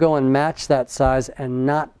 We'll go and match that size and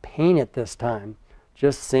not paint it this time.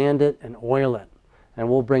 Just sand it and oil it. And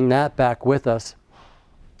we'll bring that back with us.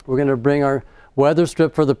 We're going to bring our weather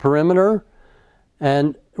strip for the perimeter,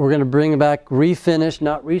 and we're going to bring back refinished,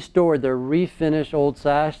 not restored, they're refinished old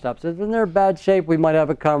sash stops. If they're in bad shape, we might have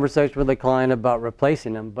a conversation with the client about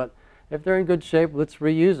replacing them. But if they're in good shape, let's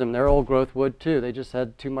reuse them. They're old growth wood too. They just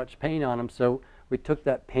had too much paint on them, so we took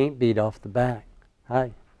that paint bead off the back.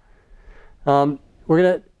 Hi. It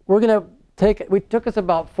took us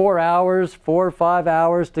about 4 or 5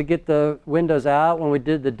 hours to get the windows out when we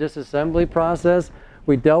did the disassembly process.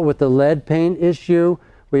 We dealt with the lead paint issue.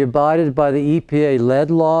 We abided by the EPA lead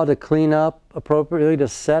law to clean up appropriately, to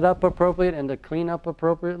set up appropriately, and to clean up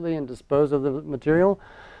appropriately and dispose of the material.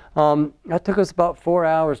 That took us about 4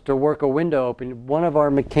 hours to work a window open. One of our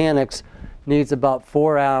mechanics needs about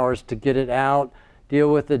 4 hours to get it out,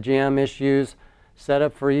 deal with the jam issues, set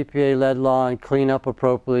up for EPA lead law, and clean up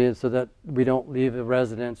appropriately so that we don't leave the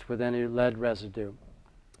residents with any lead residue.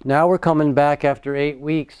 Now we're coming back after 8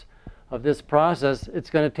 weeks of this process. It's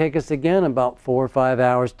going to take us again about 4 or 5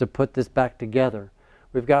 hours to put this back together.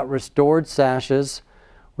 We've got restored sashes.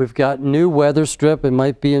 We've got new weather strip. It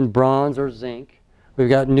might be in bronze or zinc. We've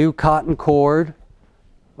got new cotton cord,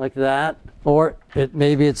 like that. Or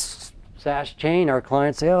maybe it's sash chain. Our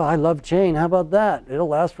clients say, oh, I love chain. How about that? It'll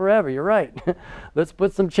last forever. You're right. Let's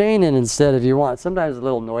put some chain in instead if you want. Sometimes it's a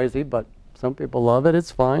little noisy, but some people love it. It's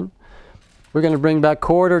fine. We're going to bring back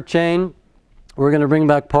cord or chain. We're going to bring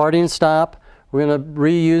back parting stop. We're going to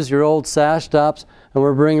reuse your old sash stops, and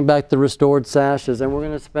we're bringing back the restored sashes. And we're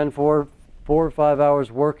going to spend four or 5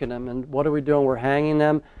 hours working them. And what are we doing? We're hanging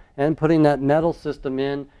them and putting that metal system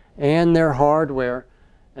in and their hardware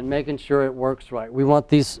and making sure it works right. We want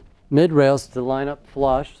these mid rails to line up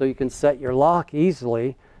flush so you can set your lock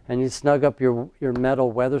easily and you snug up your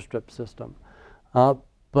metal weather strip system.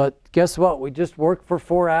 But guess what? We just worked for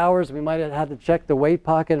 4 hours. We might have had to check the weight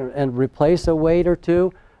pocket and replace a weight or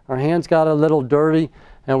two. Our hands got a little dirty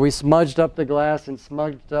and we smudged up the glass and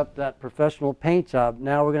smudged up that professional paint job.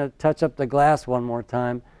 Now we're going to touch up the glass one more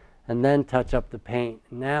time and then touch up the paint.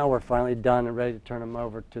 Now we're finally done and ready to turn them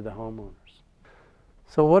over to the homeowners.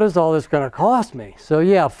 So what is all this going to cost me? So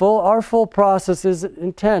yeah, our full process is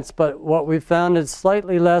intense, but what we found is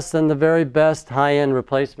slightly less than the very best high-end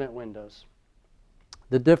replacement windows.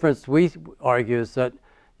 The difference we argue is that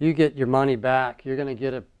you get your money back. You're going to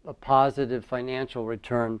get a positive financial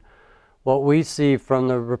return. What we see from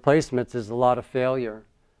the replacements is a lot of failure.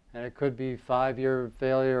 And it could be 5-year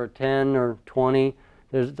failure or 10 or 20.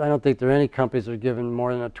 I don't think there are any companies that are given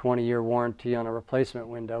more than a 20-year warranty on a replacement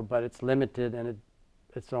window, but it's limited and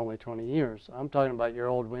it's only 20 years. I'm talking about your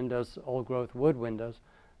old windows, old growth wood windows,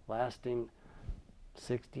 lasting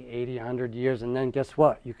 60, 80, 100 years. And then guess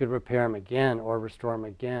what? You could repair them again or restore them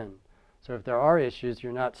again. So if there are issues,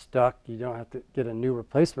 you're not stuck. You don't have to get a new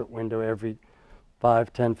replacement window every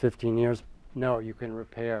 5, 10, 15 years. No, you can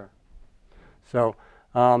repair. So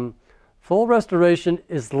full restoration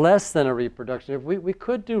is less than a reproduction. If we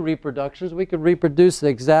could do reproductions. We could reproduce the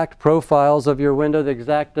exact profiles of your window, the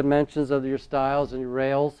exact dimensions of your stiles and your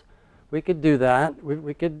rails. We could do that.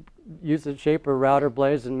 We could use the shape of router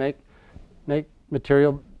blades and make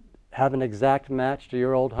material have an exact match to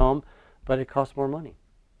your old home, but it costs more money.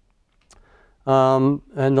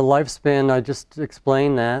 And the lifespan, I just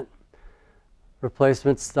explained that.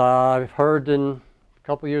 Replacements, I've heard a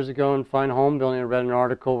couple years ago in Fine Home Building, I read an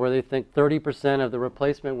article where they think 30% of the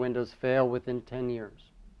replacement windows fail within 10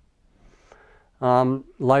 years.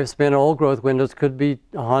 Lifespan of old growth windows could be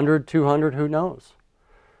 100, 200, who knows?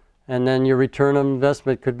 And then your return on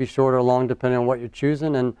investment could be short or long depending on what you're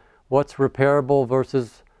choosing and what's repairable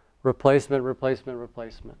versus replacement.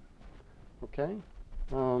 Okay?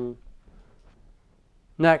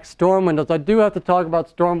 Next, storm windows. I do have to talk about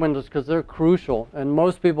storm windows because they're crucial and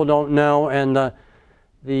most people don't know, and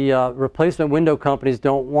the replacement window companies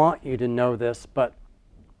don't want you to know this, but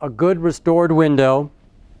a good restored window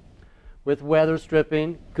with weather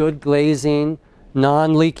stripping, good glazing,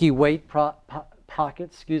 non-leaky weight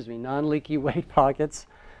pockets,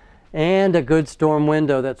 and a good storm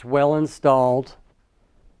window that's well installed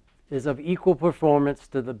is of equal performance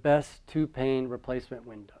to the best two-pane replacement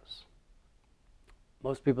windows.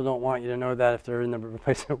 Most people don't want you to know that if they're in the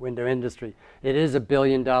replacement window industry. It is $1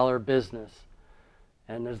 billion business,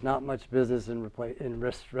 and there's not much business in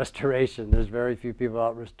restoration. There's very few people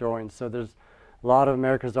out restoring. So there's a lot of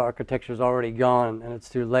America's architecture is already gone, and it's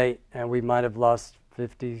too late, and we might have lost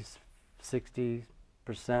 50,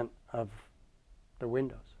 60% of the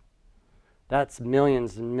windows. That's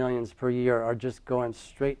millions and millions per year are just going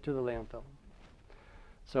straight to the landfill.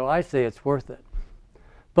 So I say it's worth it.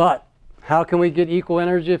 But how can we get equal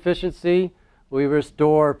energy efficiency? We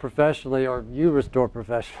restore professionally, or you restore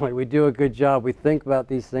professionally. We do a good job. We think about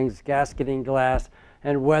these things, gasketing glass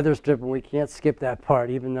and weather stripping. We can't skip that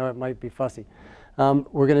part, even though it might be fussy.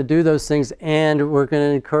 We're going to do those things, and we're going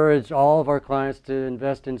to encourage all of our clients to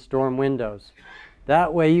invest in storm windows.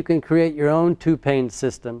 That way you can create your own two-pane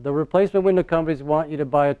system. The replacement window companies want you to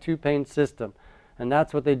buy a two-pane system, and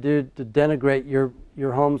that's what they do to denigrate your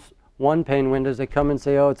home's one-pane windows. They come and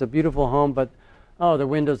say, oh, it's a beautiful home, but oh, the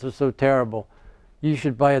windows are so terrible. You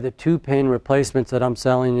should buy the two-pane replacements that I'm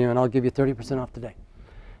selling you, and I'll give you 30% off today.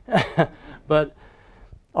 But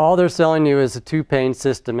all they're selling you is a two-pane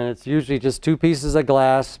system, and it's usually just two pieces of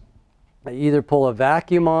glass. They either pull a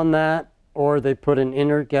vacuum on that, or they put an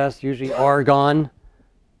inert gas, usually argon,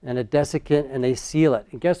 and a desiccant, and they seal it.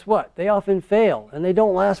 And guess what? They often fail, and they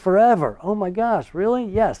don't last forever. Oh my gosh, really?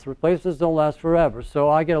 Yes, replacements don't last forever. So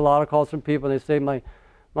I get a lot of calls from people, and they say, my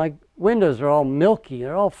windows are all milky,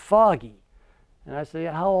 they're all foggy. And I say,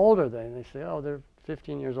 how old are they? And they say, oh, they're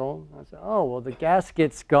 15 years old. I say, oh, well, the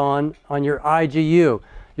gasket's gone on your IGU,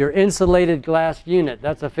 your insulated glass unit.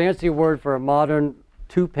 That's a fancy word for a modern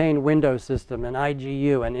two-pane window system, an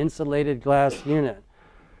IGU, an insulated glass unit.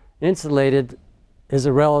 Insulated is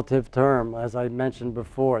a relative term, as I mentioned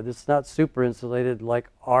before. This is not super insulated like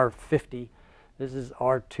R50. This is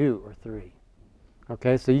R2 or 3.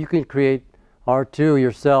 Okay, so you can create R2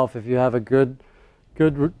 yourself if you have a good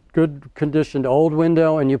conditioned old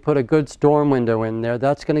window and you put a good storm window in there.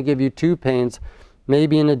 That's going to give you two panes,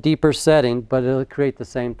 maybe in a deeper setting, but it'll create the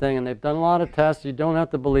same thing. And they've done a lot of tests. You don't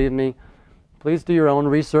have to believe me. Please do your own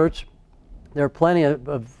research. There are plenty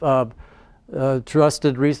of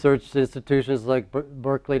trusted research institutions like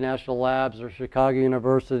Berkeley National Labs or Chicago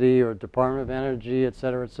University or Department of Energy, et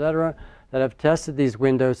cetera, that have tested these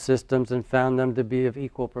window systems and found them to be of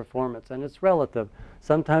equal performance. And it's relative.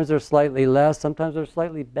 Sometimes they're slightly less, sometimes they're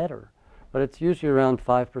slightly better, but it's usually around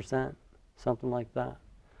 5%, something like that.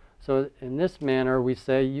 So in this manner, we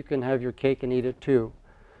say you can have your cake and eat it too.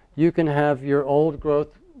 You can have your old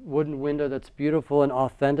growth wooden window that's beautiful and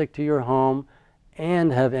authentic to your home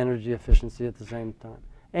and have energy efficiency at the same time.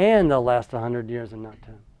 And they'll last 100 years and not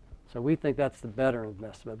 10. So we think that's the better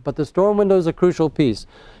investment. But the storm window is a crucial piece.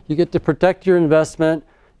 You get to protect your investment.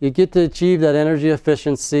 You get to achieve that energy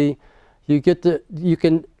efficiency. The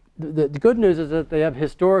good news is that they have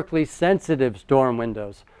historically sensitive storm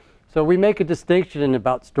windows. So we make a distinction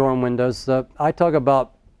about storm windows. I talk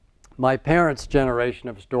about my parents' generation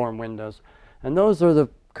of storm windows. And those are the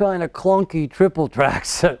kind of clunky triple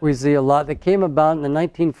tracks that we see a lot. That came about in the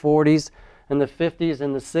 1940s and the 50s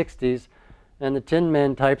and the 60s. And the Tin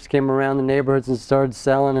Man types came around the neighborhoods and started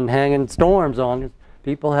selling and hanging storms on.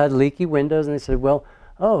 People had leaky windows, and they said, well,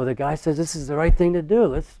 oh, the guy says this is the right thing to do.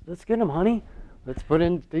 Let's get them, honey. Let's put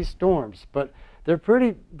in these storms. But they're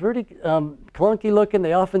pretty clunky looking.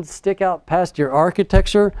 They often stick out past your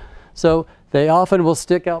architecture. So they often will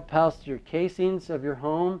stick out past your casings of your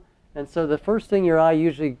home. And so the first thing your eye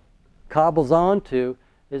usually cobbles onto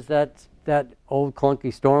is that old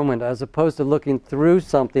clunky storm window, as opposed to looking through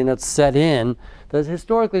something that's set in. The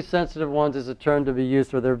historically sensitive ones is a term to be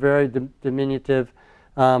used where they're very diminutive.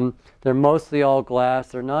 They're mostly all glass.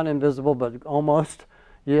 They're not invisible, but almost.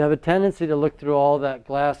 You have a tendency to look through all that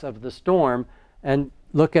glass of the storm and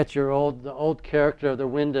look at the old character of the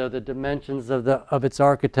window, the dimensions of its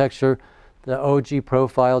architecture, the OG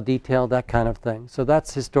profile detail, that kind of thing. So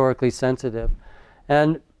that's historically sensitive.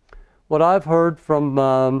 And what I've heard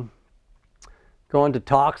from going to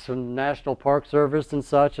talks from the National Park Service and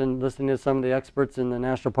such, and listening to some of the experts in the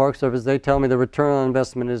National Park Service, they tell me the return on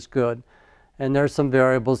investment is good. And there's some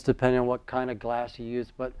variables depending on what kind of glass you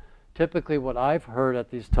use. But typically what I've heard at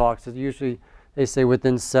these talks is usually they say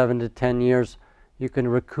within 7 to 10 years you can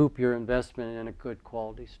recoup your investment in a good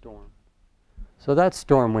quality storm. So that's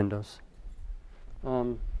storm windows.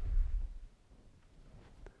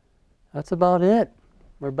 That's about it.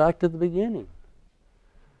 We're back to the beginning.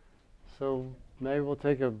 So maybe we'll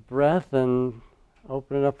take a breath and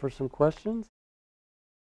open it up for some questions.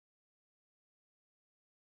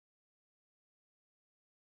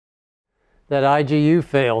 That IGU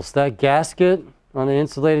fails. That gasket on the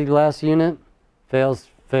insulated glass unit fails.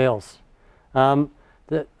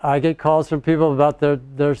 I get calls from people about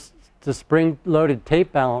the spring-loaded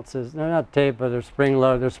tape balances. They're not tape, but they're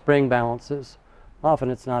spring-loaded. They're spring balances.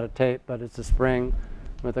 Often it's not a tape, but it's a spring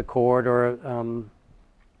with a cord or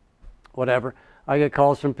whatever. I get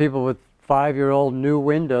calls from people with 5-year-old new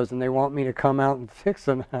windows, and they want me to come out and fix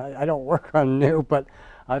them. I don't work on new, but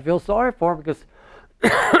I feel sorry for them because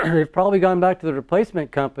they've probably gone back to the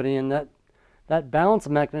replacement company, and that balance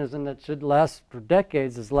mechanism that should last for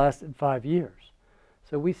decades has lasted 5 years.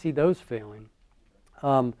 So we see those failing.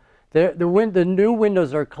 The new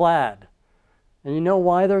windows are clad. And you know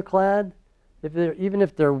why they're clad? Even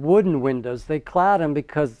if they're wooden windows, they clad them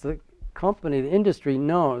because the company, the industry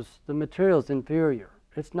knows the material is inferior.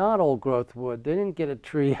 It's not old growth wood. They didn't get a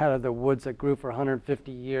tree out of the woods that grew for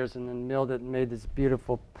 150 years and then milled it and made these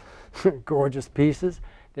beautiful, gorgeous pieces.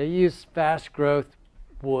 They use fast growth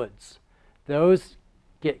woods. Those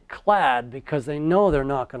get clad because they know they're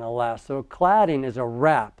not going to last. So cladding is a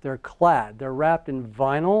wrap. They're clad. They're wrapped in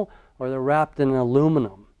vinyl or they're wrapped in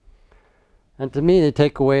aluminum. And to me, they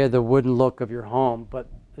take away the wooden look of your home, but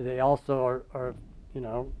they also are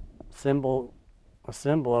a symbol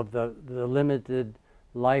of the limited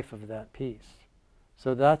life of that piece.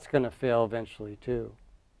 So that's going to fail eventually too.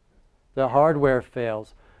 The hardware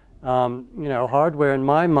fails. Hardware in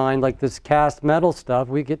my mind, like this cast metal stuff,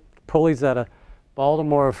 we get pulleys out of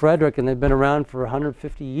Baltimore or Frederick, and they've been around for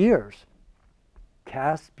 150 years.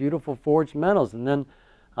 Cast, beautiful forged metals. And then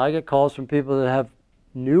I get calls from people that have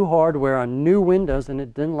new hardware on new windows, and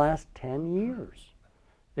it didn't last 10 years.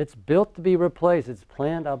 It's built to be replaced. It's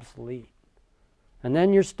planned obsolete. And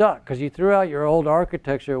then you're stuck because you threw out your old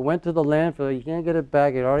architecture, it went to the landfill, you can't get it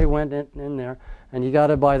back, it already went in there, and you got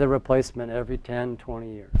to buy the replacement every 10,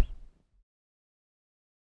 20 years.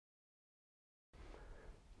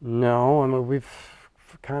 No, I mean, we've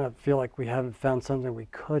kind of feel like we haven't found something we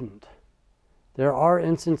couldn't. There are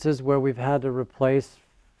instances where we've had to replace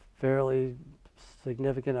fairly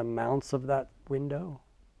significant amounts of that window,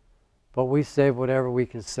 but we save whatever we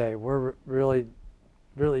can save. We're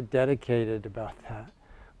really dedicated about that.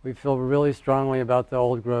 We feel really strongly about the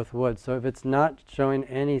old growth wood. So if it's not showing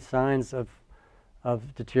any signs of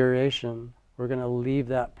deterioration, we're going to leave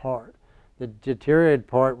that part. The deteriorated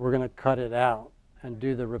part, we're going to cut it out and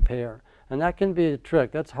do the repair. And that can be a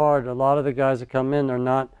trick. That's hard. A lot of the guys that come in are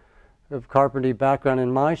not of carpentry background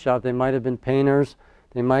in my shop. They might have been painters.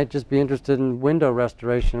 They might just be interested in window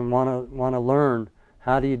restoration and want to learn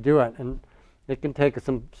how do you do it. And it can take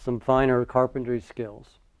some finer carpentry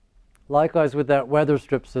skills. Likewise with that weather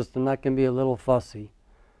strip system, that can be a little fussy,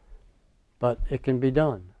 but it can be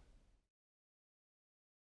done.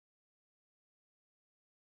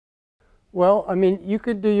 Well, I mean, you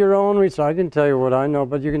could do your own research. I can tell you what I know,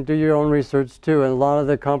 but you can do your own research too. And a lot of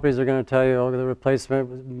the companies are going to tell you, oh, the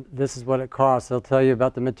replacement, this is what it costs. They'll tell you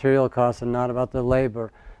about the material costs and not about the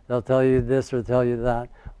labor. They'll tell you this or tell you that.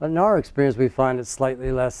 But in our experience, we find it's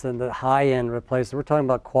slightly less than the high-end replacement. We're talking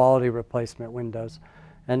about quality replacement windows.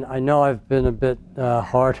 And I know I've been a bit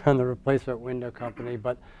hard on the replacement window company,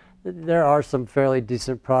 but there are some fairly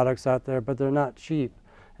decent products out there, but they're not cheap.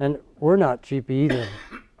 And we're not cheap either.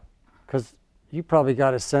 Because you probably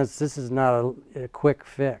got a sense this is not a quick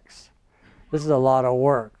fix. This is a lot of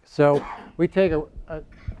work. So we take a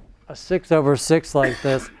 6/6 like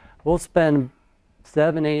this, we'll spend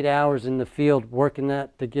 7, 8 hours in the field working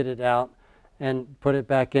that to get it out and put it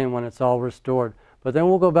back in when it's all restored. But then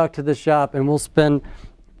we'll go back to the shop and we'll spend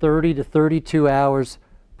 30 to 32 hours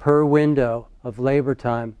per window of labor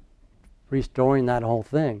time restoring that whole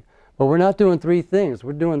thing. But we're not doing 3 things,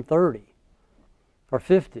 we're doing 30 or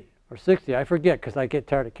 50. Or 60, I forget because I get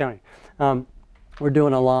tired of counting. We're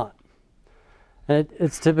doing a lot. And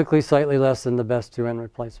it's typically slightly less than the best 2-end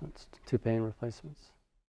replacements, 2-pane replacements.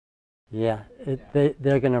 Yeah,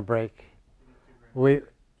 they're going to break. We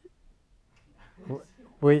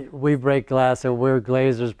break glass, and we're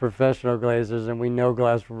glazers, professional glazers, and we know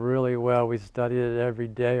glass really well. We study it every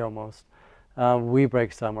day almost. We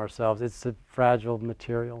break some ourselves. It's a fragile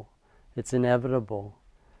material. It's inevitable.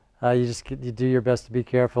 You do your best to be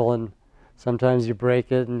careful, and sometimes you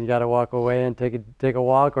break it and you got to walk away and take a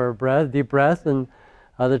walk or a deep breath, and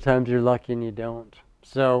other times you're lucky and you don't.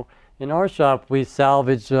 So in our shop we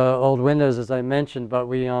salvage old windows, as I mentioned, but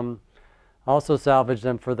we also salvage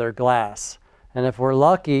them for their glass. And if we're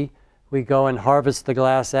lucky, we go and harvest the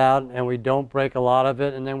glass out and we don't break a lot of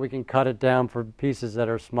it, and then we can cut it down for pieces that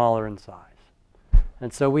are smaller in size.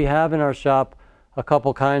 And so we have in our shop a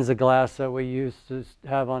couple kinds of glass that we used to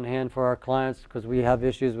have on hand for our clients because we have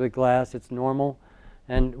issues with glass. It's normal.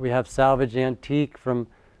 And we have salvage antique from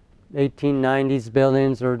 1890s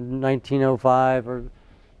buildings or 1905 or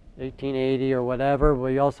 1880 or whatever.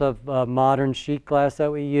 We also have modern sheet glass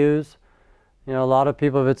that we use. You know, a lot of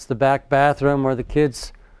people, if it's the back bathroom or the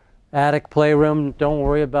kids' attic playroom, don't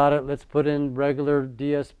worry about it. Let's put in regular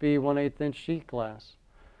DSB 1/8" sheet glass.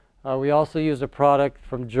 We also use a product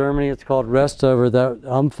from Germany. It's called Restover that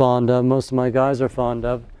I'm fond of. Most of my guys are fond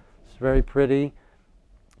of. It's very pretty.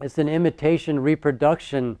 It's an imitation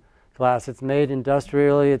reproduction glass. It's made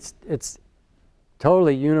industrially. It's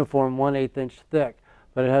totally uniform 1/8" thick,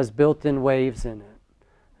 but it has built-in waves in it,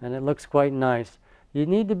 and it looks quite nice. You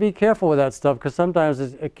need to be careful with that stuff because sometimes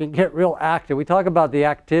it can get real active. We talk about the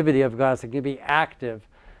activity of glass. It can be active.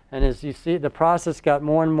 And as you see, the process got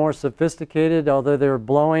more and more sophisticated. Although they were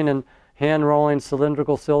blowing and hand rolling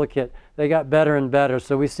cylindrical silicate, they got better and better.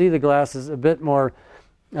 So we see the glass is a bit more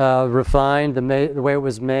refined, the way it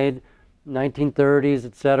was made, 1930s,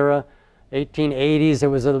 etc. 1880s, it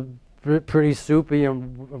was pretty soupy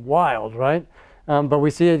and wild, right? But we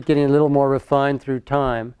see it getting a little more refined through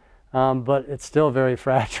time, but it's still very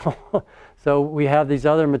fragile. So we have these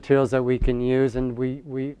other materials that we can use, and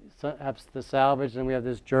we have the salvage, and we have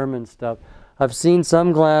this German stuff. I've seen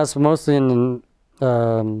some glass, mostly in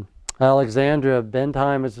Alexandria.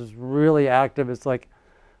 Bentheim is really active. It's like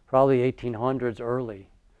probably 1800s early.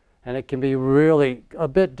 And it can be really a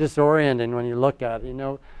bit disorienting when you look at it. You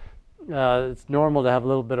know, it's normal to have a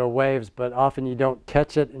little bit of waves, but often you don't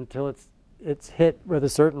catch it until it's hit with a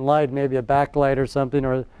certain light, maybe a backlight or something,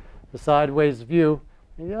 or the sideways view.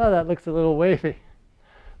 And, yeah, that looks a little wavy.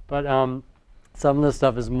 But some of the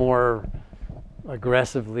stuff is more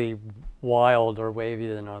aggressively wild or wavy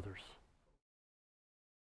than others.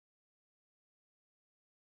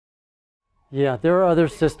 Yeah, there are other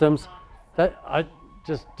systems that I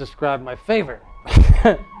just described my favorite.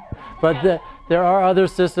 But there are other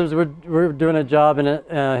systems. We're doing a job in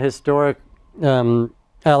a historic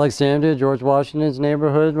Alexandria, George Washington's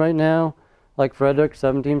neighborhood right now, like Frederick,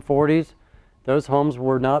 1740s. Those homes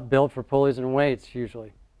were not built for pulleys and weights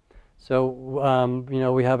usually. So, you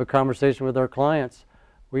know, we have a conversation with our clients.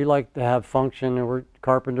 We like to have function, and we're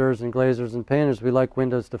carpenters and glazers and painters. We like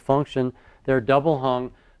windows to function. They're double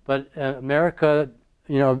hung, but America,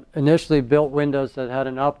 you know, initially built windows that had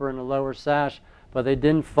an upper and a lower sash, but they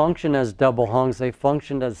didn't function as double hungs. They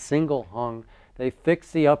functioned as single hung. They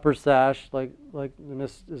fixed the upper sash, like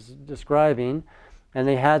Miss is describing, and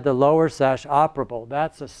they had the lower sash operable.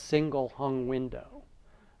 That's a single hung window.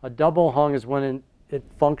 A double hung is when it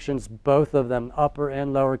functions, both of them, upper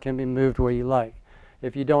and lower, can be moved where you like.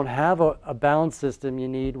 If you don't have a balance system, you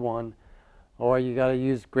need one, or you got to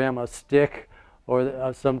use grandma's stick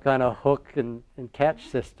or some kind of hook and catch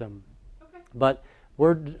system. Okay. But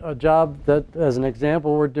we're a job that, as an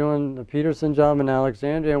example, we're doing the Peterson job in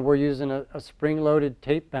Alexandria, and we're using a spring-loaded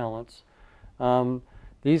tape balance.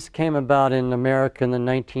 These came about in America in the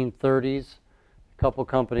 1930s. A couple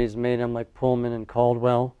companies made them, like Pullman and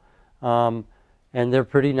Caldwell. And they're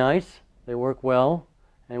pretty nice. They work well.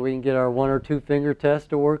 And we can get our 1 or 2 finger test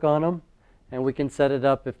to work on them. And we can set it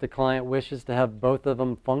up if the client wishes to have both of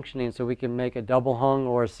them functioning, so we can make a double hung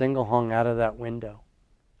or a single hung out of that window.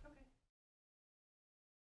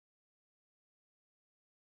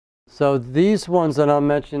 So these ones that I'm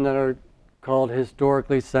mentioning that are called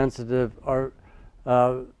historically sensitive are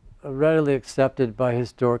readily accepted by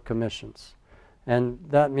historic commissions. And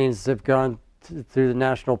that means they've gone through the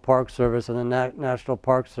National Park Service, and the National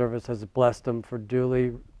Park Service has blessed them for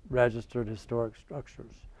duly registered historic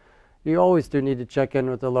structures. You always do need to check in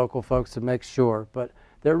with the local folks to make sure, but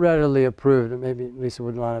they're readily approved. And maybe Lisa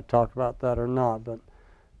would want to talk about that or not, but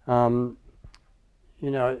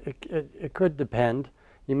you know, it could depend.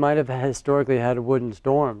 You might have historically had wooden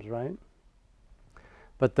storms, right?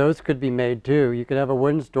 But those could be made too. You could have a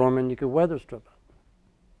wooden storm and you could weather strip it.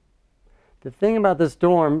 The thing about the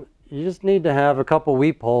storm, you just need to have a couple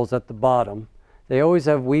weep holes at the bottom. They always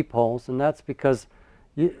have weep holes, and that's because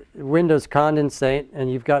windows condensate,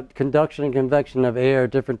 and you've got conduction and convection of air,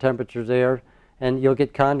 different temperatures air, and you'll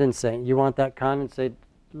get condensate. You want that condensate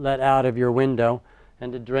let out of your window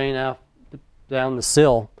and to drain out down the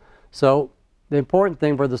sill. So the important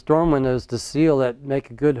thing for the storm window is to seal it, make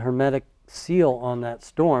a good hermetic seal on that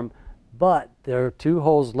storm, but there are 2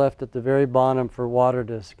 holes left at the very bottom for water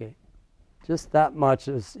to escape. Just that much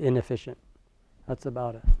is inefficient. That's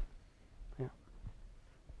about it. Yeah.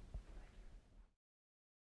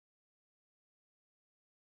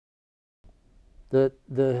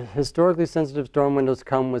 The historically sensitive storm windows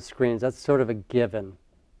come with screens. That's sort of a given.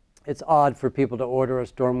 It's odd for people to order a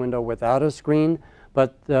storm window without a screen,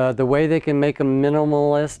 but the way they can make them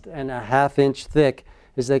minimalist and a 1/2 inch thick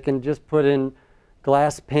is they can just put in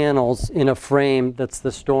glass panels in a frame that's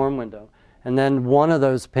the storm window. And then one of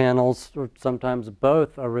those panels, or sometimes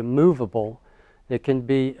both, are removable. It can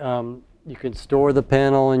be, you can store the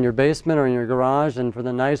panel in your basement or in your garage, and for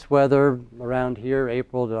the nice weather around here,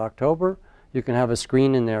 April to October, you can have a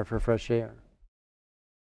screen in there for fresh air.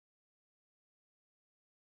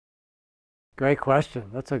 Great question.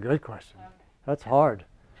 That's a good question. Okay. That's hard.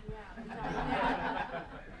 Yeah.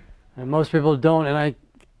 And most people don't, and it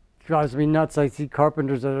drives me nuts. I see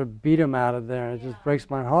carpenters that beat them out of there, and it just breaks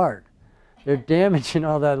my heart. They're damaging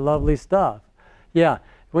all that lovely stuff. Yeah,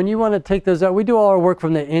 when you want to take those out, we do all our work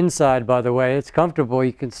from the inside, by the way. It's comfortable.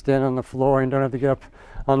 You can stand on the floor and don't have to get up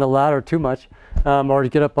on the ladder too much, or to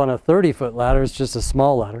get up on a 30-foot ladder. It's just a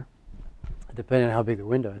small ladder, depending on how big the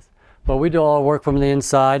window is. But we do all our work from the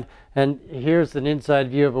inside, and here's an inside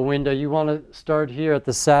view of a window. You want to start here at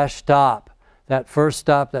the sash stop, that first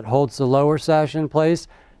stop that holds the lower sash in place,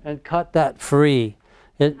 and cut that free.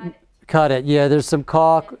 Cut it. Yeah, there's some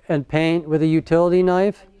caulk and paint with a utility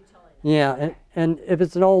knife. Yeah, and if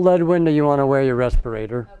it's an old lead window, you want to wear your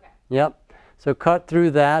respirator. Okay. Yep. So cut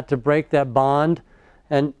through that to break that bond,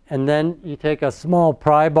 and then you take a small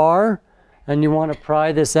pry bar, and you want to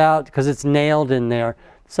pry this out because it's nailed in there.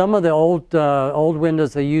 Some of the old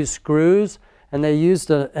windows, they use screws, and they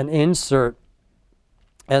used an insert,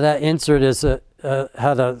 and that insert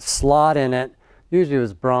had a slot in it. Usually it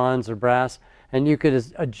was bronze or brass, and you could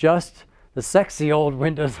adjust the sexy old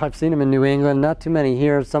windows. I've seen them in New England, not too many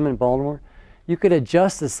here, some in Baltimore. You could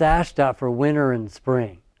adjust the sash stop for winter and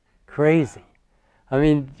spring. Crazy. I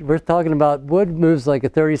mean, we're talking about wood moves like a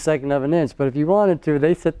 32nd of an inch, but if you wanted to,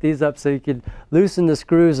 they set these up so you could loosen the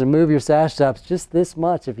screws and move your sash stops just this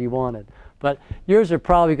much if you wanted. but yours are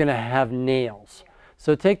probably going to have nails.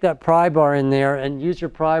 So take that pry bar in there and use your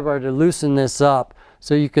pry bar to loosen this up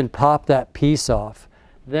so you can pop that piece off.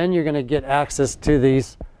 Then you're going to get access to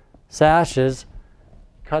these sashes,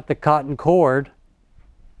 cut the cotton cord.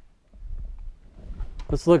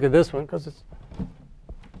 Let's look at this one because it's,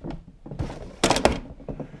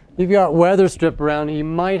 you've got weather strip around. You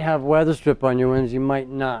might have weather strip on your windows, you might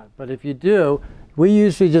not. But if you do, we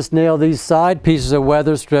usually just nail these side pieces of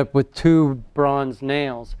weather strip with 2 bronze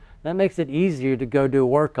nails. That makes it easier to go do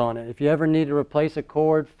work on it. If you ever need to replace a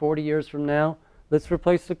cord 40 years from now, let's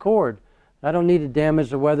replace the cord. I don't need to damage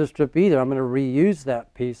the weather strip either. I'm going to reuse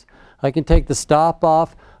that piece. I can take the stop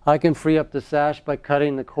off. I can free up the sash by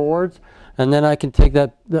cutting the cords, and then I can take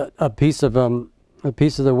that a piece of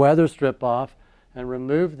the weather strip off and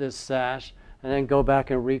remove this sash, and then go back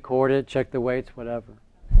and record it, check the weights, whatever.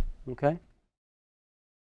 Okay?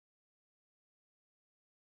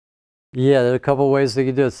 Yeah, there are a couple of ways that you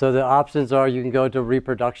can do it. So the options are you can go to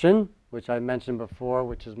reproduction, which I mentioned before,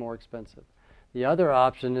 which is more expensive. The other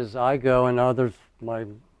option is I go, and others, my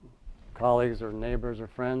colleagues or neighbors or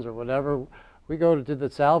friends or whatever, we go to the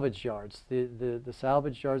salvage yards. The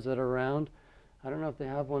salvage yards that are around, I don't know if they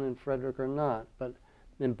have one in Frederick or not, but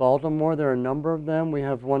in Baltimore there are a number of them. We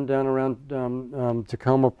have one down around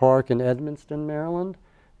Takoma Park in Edmonston, Maryland.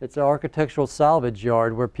 It's an architectural salvage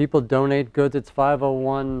yard where people donate goods. It's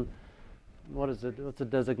 501, what is it? What's the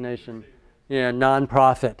designation? Yeah,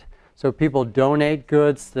 nonprofit. So people donate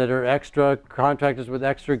goods that are extra, contractors with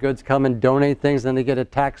extra goods come and donate things, and they get a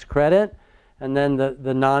tax credit. And then the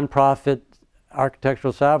nonprofit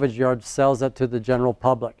architectural salvage yard sells that to the general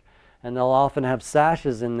public. And they'll often have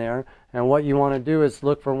sashes in there. And what you want to do is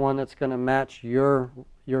look for one that's going to match your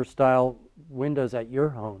style windows at your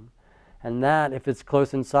home. And that, if it's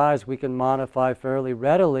close in size, we can modify fairly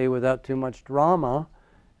readily without too much drama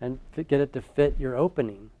and get it to fit your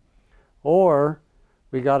opening. Or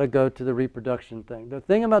we got to go to the reproduction thing. The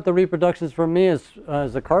thing about the reproductions for me is,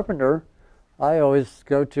 as a carpenter, I always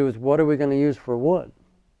go to is what are we going to use for wood?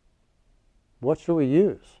 What should we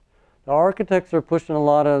use? The architects are pushing a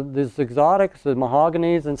lot of these exotics, the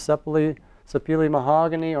mahoganies and sapele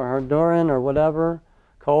mahogany or Honduran or whatever,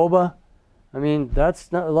 Coba. I mean,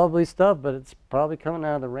 that's not lovely stuff, but it's probably coming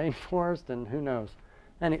out of the rainforest, and who knows.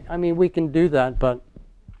 And I mean, we can do that, but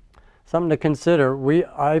something to consider.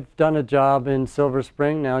 I've done a job in Silver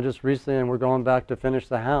Spring now just recently, and we're going back to finish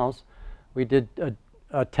the house. We did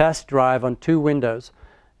a test drive on 2 windows,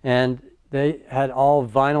 and they had all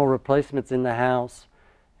vinyl replacements in the house.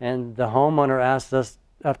 And the homeowner asked us,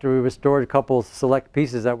 after we restored a couple of select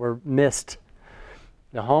pieces that were missed,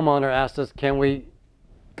 the homeowner asked us, can we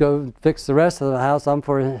go fix the rest of the house? I'm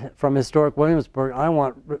from historic Williamsburg. I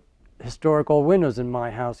want historical windows in my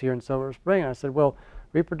house here in Silver Spring. I said, well,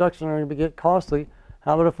 reproduction are going to get costly.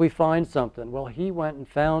 How about if we find something? Well, he went and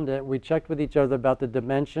found it. We checked with each other about the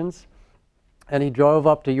dimensions, and he drove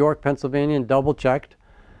up to York, Pennsylvania and double checked,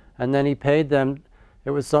 and then he paid them. It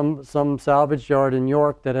was some salvage yard in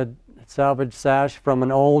York that had salvaged sash from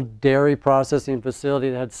an old dairy processing facility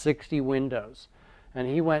that had 60 windows. And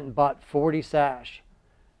he went and bought 40 sash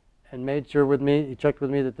and made sure with me, he checked with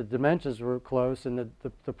me that the dimensions were close and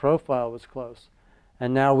that the profile was close.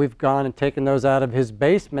 And now we've gone and taken those out of his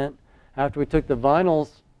basement. After we took the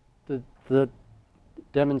vinyls, the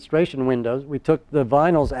demonstration windows, we took the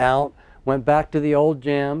vinyls out, went back to the old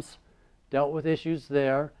jams, dealt with issues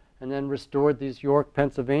there, and then restored these York,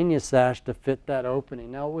 Pennsylvania sash to fit that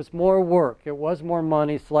opening. Now, it was more work. It was more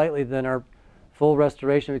money slightly than our full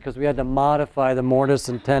restoration because we had to modify the mortise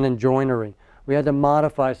and tenon joinery. We had to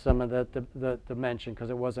modify some of the dimension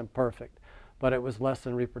because it wasn't perfect, but it was less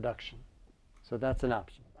than reproduction. So that's an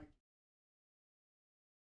option.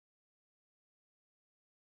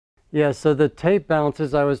 Yeah, so the tape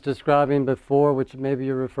balances I was describing before, which maybe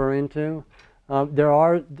you're referring to,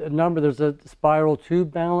 there's a spiral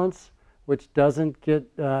tube balance, which doesn't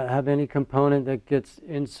have any component that gets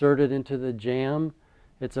inserted into the jamb.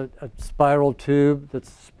 It's a spiral tube that's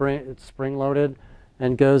spring-loaded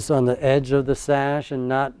and goes on the edge of the sash and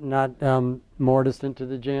not mortised into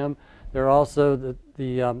the jamb. There are also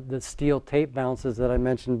the steel tape balances that I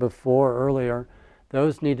mentioned before earlier.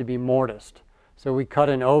 Those need to be mortised. So we cut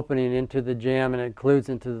an opening into the jamb and it includes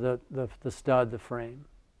into the stud, the frame.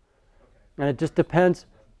 And it just depends.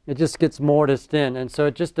 It just gets mortised in. And so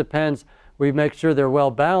it just depends. We make sure they're well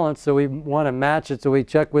balanced, so we want to match it. So we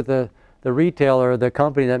check with the retailer or the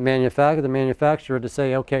company that manufactures, the manufacturer, to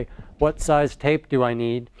say, okay, what size tape do I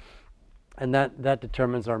need? And that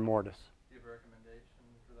determines our mortise. Do you have a recommendation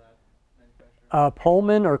for that manufacturer?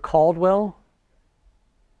 Pullman or Caldwell.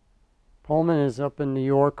 Pullman is up in New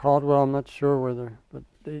York. Caldwell, I'm not sure whether, but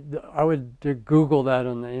I would Google that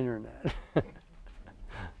on the internet.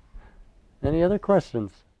 Any other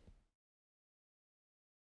questions?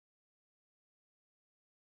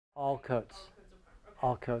 All coats.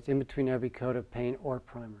 All coats, in between every coat of paint or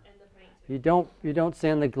primer. You don't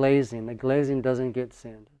sand the glazing. The glazing doesn't get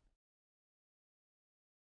sanded.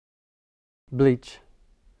 Bleach.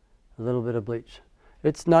 A little bit of bleach.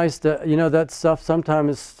 It's nice to, you know, that stuff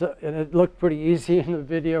sometimes, and it looked pretty easy in the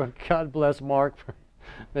video, and God bless Mark for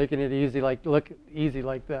making it easy, look easy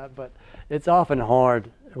like that, but it's often hard.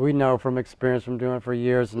 We know from experience from doing it for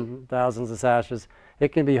years and thousands of sashes,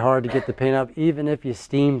 it can be hard to get the paint up even if you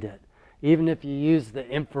steamed it. Even if you use the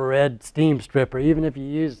infrared steam stripper, even if you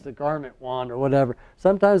use the garment wand or whatever,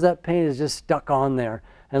 sometimes that paint is just stuck on there.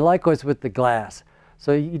 And likewise with the glass.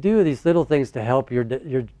 So you do these little things to help your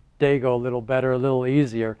day go a little better, a little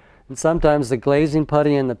easier. And sometimes the glazing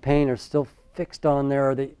putty and the paint are still fixed on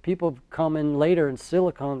there, or people come in later and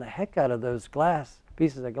silicone the heck out of those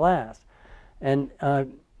pieces of glass. And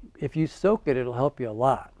if you soak it, it'll help you a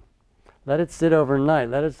lot. Let it sit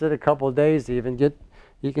overnight. Let it sit a couple of days even.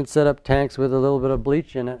 You can set up tanks with a little bit of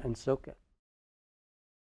bleach in it and soak it.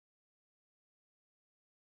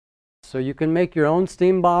 So you can make your own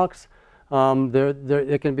steam box.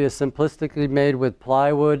 It can be simplistically made with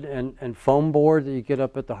plywood and foam board that you get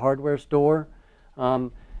up at the hardware store.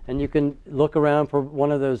 And you can look around for one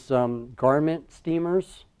of those garment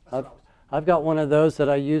steamers. I've got one of those that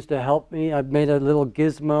I use to help me. I've made a little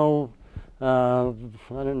gizmo, I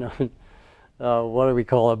don't know, what do we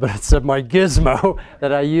call it, but it's my gizmo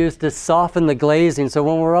that I use to soften the glazing. So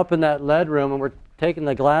when we're up in that lead room and we're taking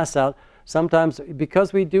the glass out, sometimes,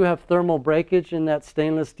 because we do have thermal breakage in that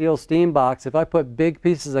stainless steel steam box, if I put big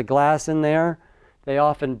pieces of glass in there, they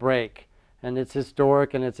often break. And it's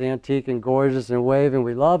historic and it's antique and gorgeous and wave and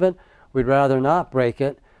we love it. We'd rather not break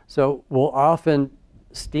it. So we'll often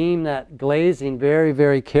steam that glazing very,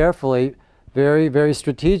 very carefully, very, very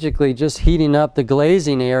strategically, just heating up the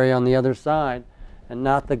glazing area on the other side and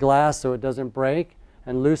not the glass so it doesn't break,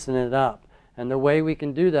 and loosen it up. And the way we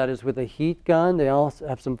can do that is with a heat gun. They also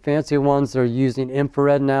have some fancy ones. They're using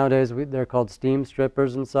infrared nowadays. They're called steam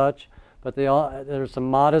strippers and such. But there's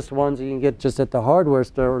some modest ones you can get just at the hardware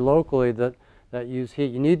store locally that use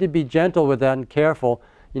heat. You need to be gentle with that and careful.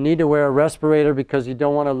 You need to wear a respirator because you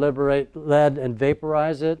don't want to liberate lead and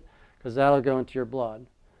vaporize it, because that'll go into your blood.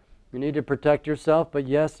 You need to protect yourself, but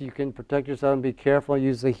yes, you can protect yourself and be careful.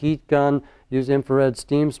 Use the heat gun, use infrared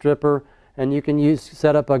steam stripper, and you can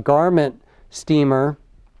set up a garment steamer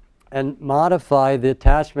and modify the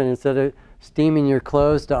attachment. Instead of steaming your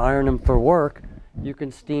clothes to iron them for work, you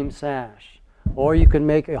can steam sash. Or you can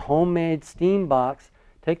make a homemade steam box,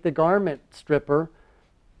 take the garment stripper,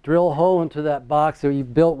 drill a hole into that box that you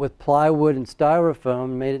built with plywood and styrofoam,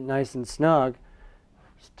 made it nice and snug.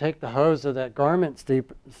 Just take the hose of that garment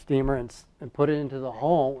steamer and put it into the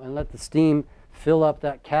hole and let the steam fill up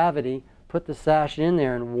that cavity, put the sash in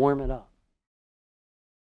there and warm it up.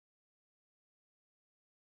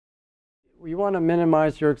 You want to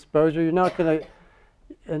minimize your exposure. You're not going to,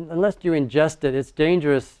 unless you ingest it, it's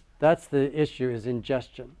dangerous. That's the issue, is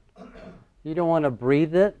ingestion. You don't want to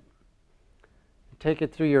breathe it, take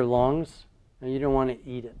it through your lungs, and you don't want to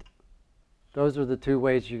eat it. Those are the two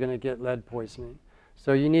ways you're going to get lead poisoning.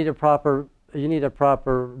 So you need a proper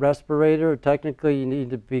respirator. Technically, you need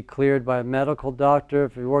to be cleared by a medical doctor.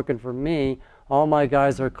 If you're working for me, all my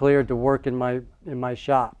guys are cleared to work in my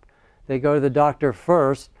shop. They go to the doctor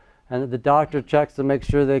first, and the doctor checks to make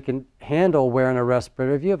sure they can handle wearing a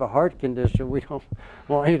respirator. If you have a heart condition, we don't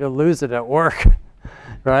want you to lose it at work,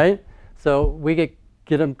 right? So we get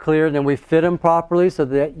them cleared, and we fit them properly so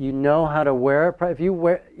that you know how to wear it. If you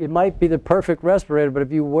wear, it might be the perfect respirator, but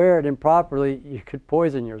if you wear it improperly, you could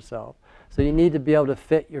poison yourself. So you need to be able to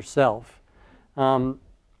fit yourself. And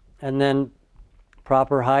then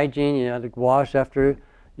proper hygiene. You have to wash after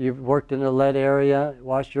you've worked in a lead area.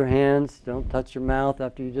 Wash your hands. Don't touch your mouth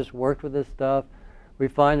after you just worked with this stuff. We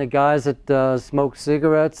find the guys that smoke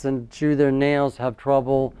cigarettes and chew their nails have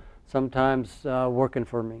trouble sometimes working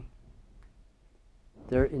for me.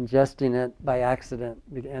 They're ingesting it by accident,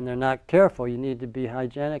 and they're not careful. You need to be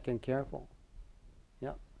hygienic and careful.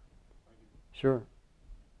 Yeah. Sure.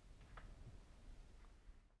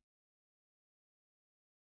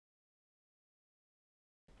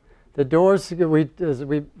 The doors, as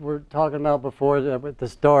we were talking about before at the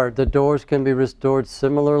start, the doors can be restored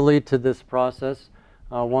similarly to this process.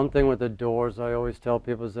 One thing with the doors, I always tell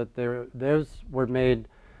people, is that those were made,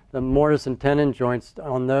 the mortise and tenon joints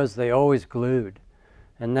on those, they always glued.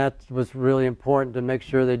 And that was really important to make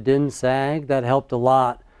sure they didn't sag. That helped a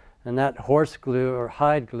lot. And that horse glue or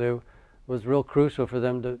hide glue was real crucial for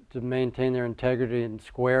them to maintain their integrity and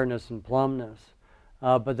squareness and plumbness.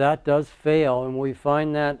 But that does fail, and we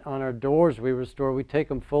find that on our doors we restore, we take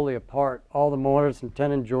them fully apart. All the mortise and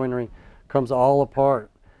tenon joinery comes all apart,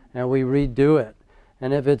 and we redo it.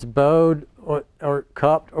 And if it's bowed or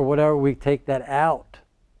cupped or whatever, we take that out.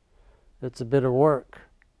 It's a bit of work.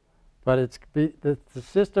 But it's the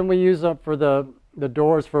system we use up for the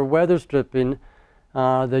doors for weather stripping,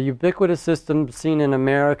 the ubiquitous system seen in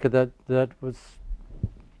America that was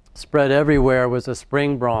spread everywhere was a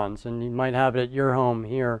spring bronze, and you might have it at your home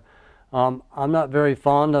here. I'm not very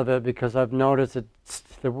fond of it because I've noticed that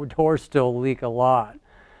the doors still leak a lot,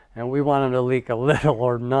 and we want them to leak a little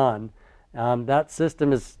or none. That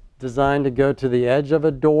system is designed to go to the edge of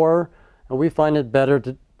a door, and we find it better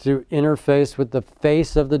to interface with the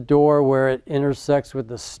face of the door where it intersects with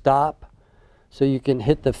the stop, so you can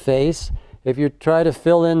hit the face. If you try to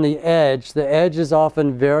fill in the edge is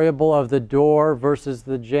often variable of the door versus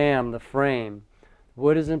the jamb, the frame.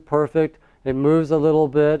 Wood isn't perfect. It moves a little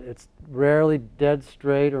bit. It's rarely dead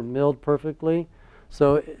straight or milled perfectly.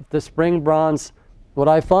 So the spring bronze, what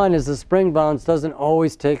I find is the spring bronze doesn't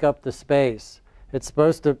always take up the space. It's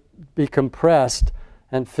supposed to be compressed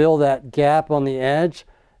and fill that gap on the edge.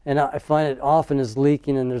 And I find it often is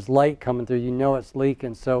leaking, and there's light coming through. You know it's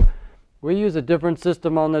leaking. So we use a different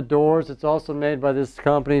system on the doors. It's also made by this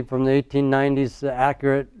company from the 1890s, the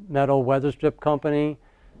Accurate Metal Weather Strip Company,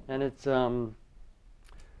 and it's a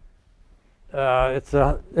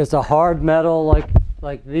hard metal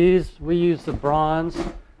like these. We use the bronze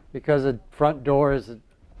because the front door is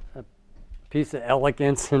a piece of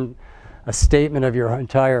elegance and a statement of your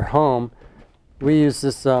entire home. We use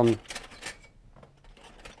this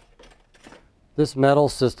this metal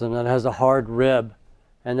system that has a hard rib,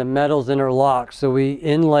 and the metal's interlocked. So we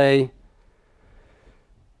inlay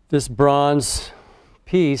this bronze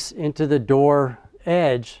piece into the door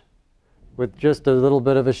edge with just a little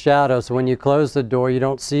bit of a shadow. So when you close the door, you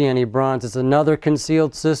don't see any bronze. It's another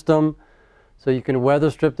concealed system. So you can weather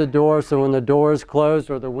strip the door. So when the door is closed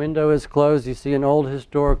or the window is closed, you see an old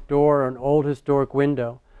historic door or an old historic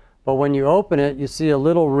window. But when you open it, you see a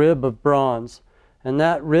little rib of bronze. And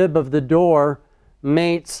that rib of the door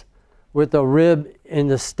mates with a rib in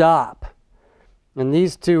the stop. And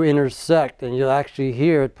these two intersect, and you'll actually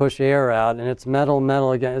hear it push air out, and it's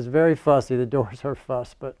metal again. It's very fussy. The doors are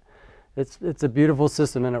fussed, but it's a beautiful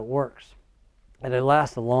system, and it works. And it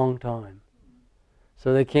lasts a long time.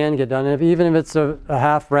 So they can get done. And even if it's a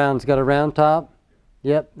half round, it's got a round top,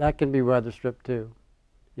 yep, that can be weather stripped too,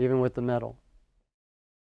 even with the metal.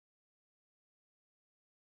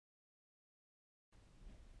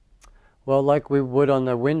 Well, like we would on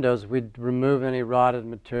the windows, we'd remove any rotted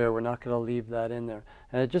material. We're not going to leave that in there.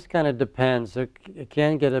 And it just kind of depends. It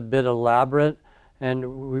can get a bit elaborate, and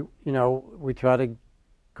we try to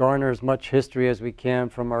garner as much history as we can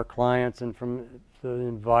from our clients and from the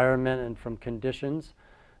environment and from conditions.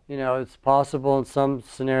 You know, it's possible in some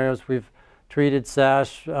scenarios we've treated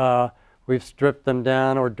sash, we've stripped them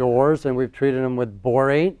down, or doors, and we've treated them with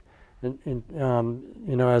borate,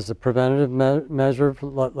 as a preventative measure,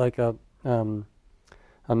 like a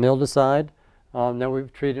mildewcide. Then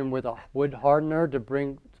we've treated them with a wood hardener to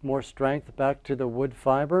bring more strength back to the wood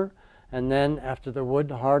fiber. And then after the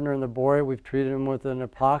wood hardener and the borate, we've treated them with an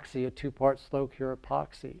epoxy, a 2-part slow cure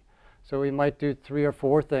epoxy. So we might do 3 or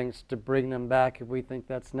 4 things to bring them back if we think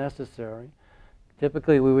that's necessary.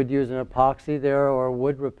 Typically we would use an epoxy there or a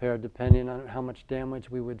wood repair depending on how much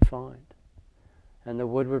damage we would find. And the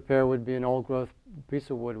wood repair would be an old growth piece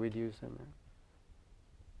of wood we'd use in there.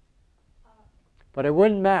 But it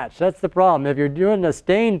wouldn't match. That's the problem. If you're doing a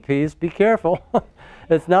stained piece, be careful.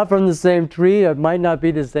 It's not from the same tree. It might not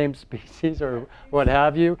be the same species or what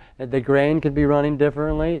have you. The grain could be running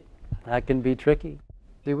differently. That can be tricky.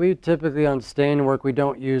 See, we typically on stain work, we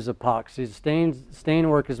don't use epoxy. Stain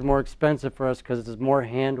work is more expensive for us because it's more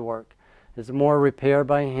hand work. It's more repair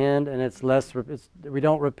by hand, and it's less, we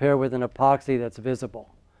don't repair with an epoxy that's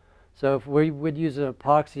visible. So if we would use an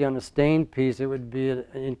epoxy on a stained piece, it would be an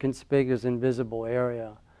inconspicuous, invisible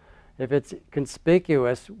area. If it's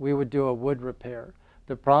conspicuous, we would do a wood repair.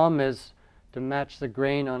 The problem is to match the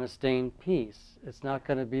grain on a stained piece. It's not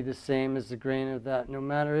going to be the same as the grain of that. No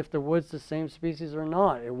matter if the wood's the same species or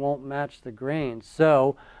not, it won't match the grain.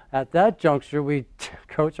 So at that juncture, we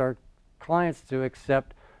coach our clients to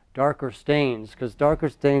accept darker stains, because darker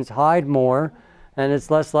stains hide more, and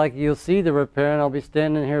it's less likely you'll see the repair. And I'll be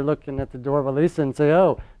standing here looking at the door of Elisa and say,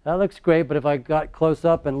 oh, that looks great, but if I got close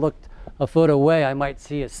up and looked a foot away, I might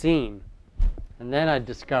see a seam. And then I'd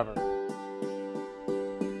discover.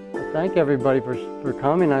 thank everybody for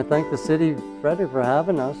coming. I thank the city of Frederick for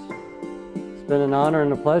having us. It's been an honor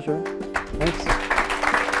and a pleasure. Thanks.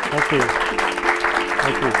 Thank you.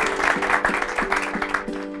 Thank you.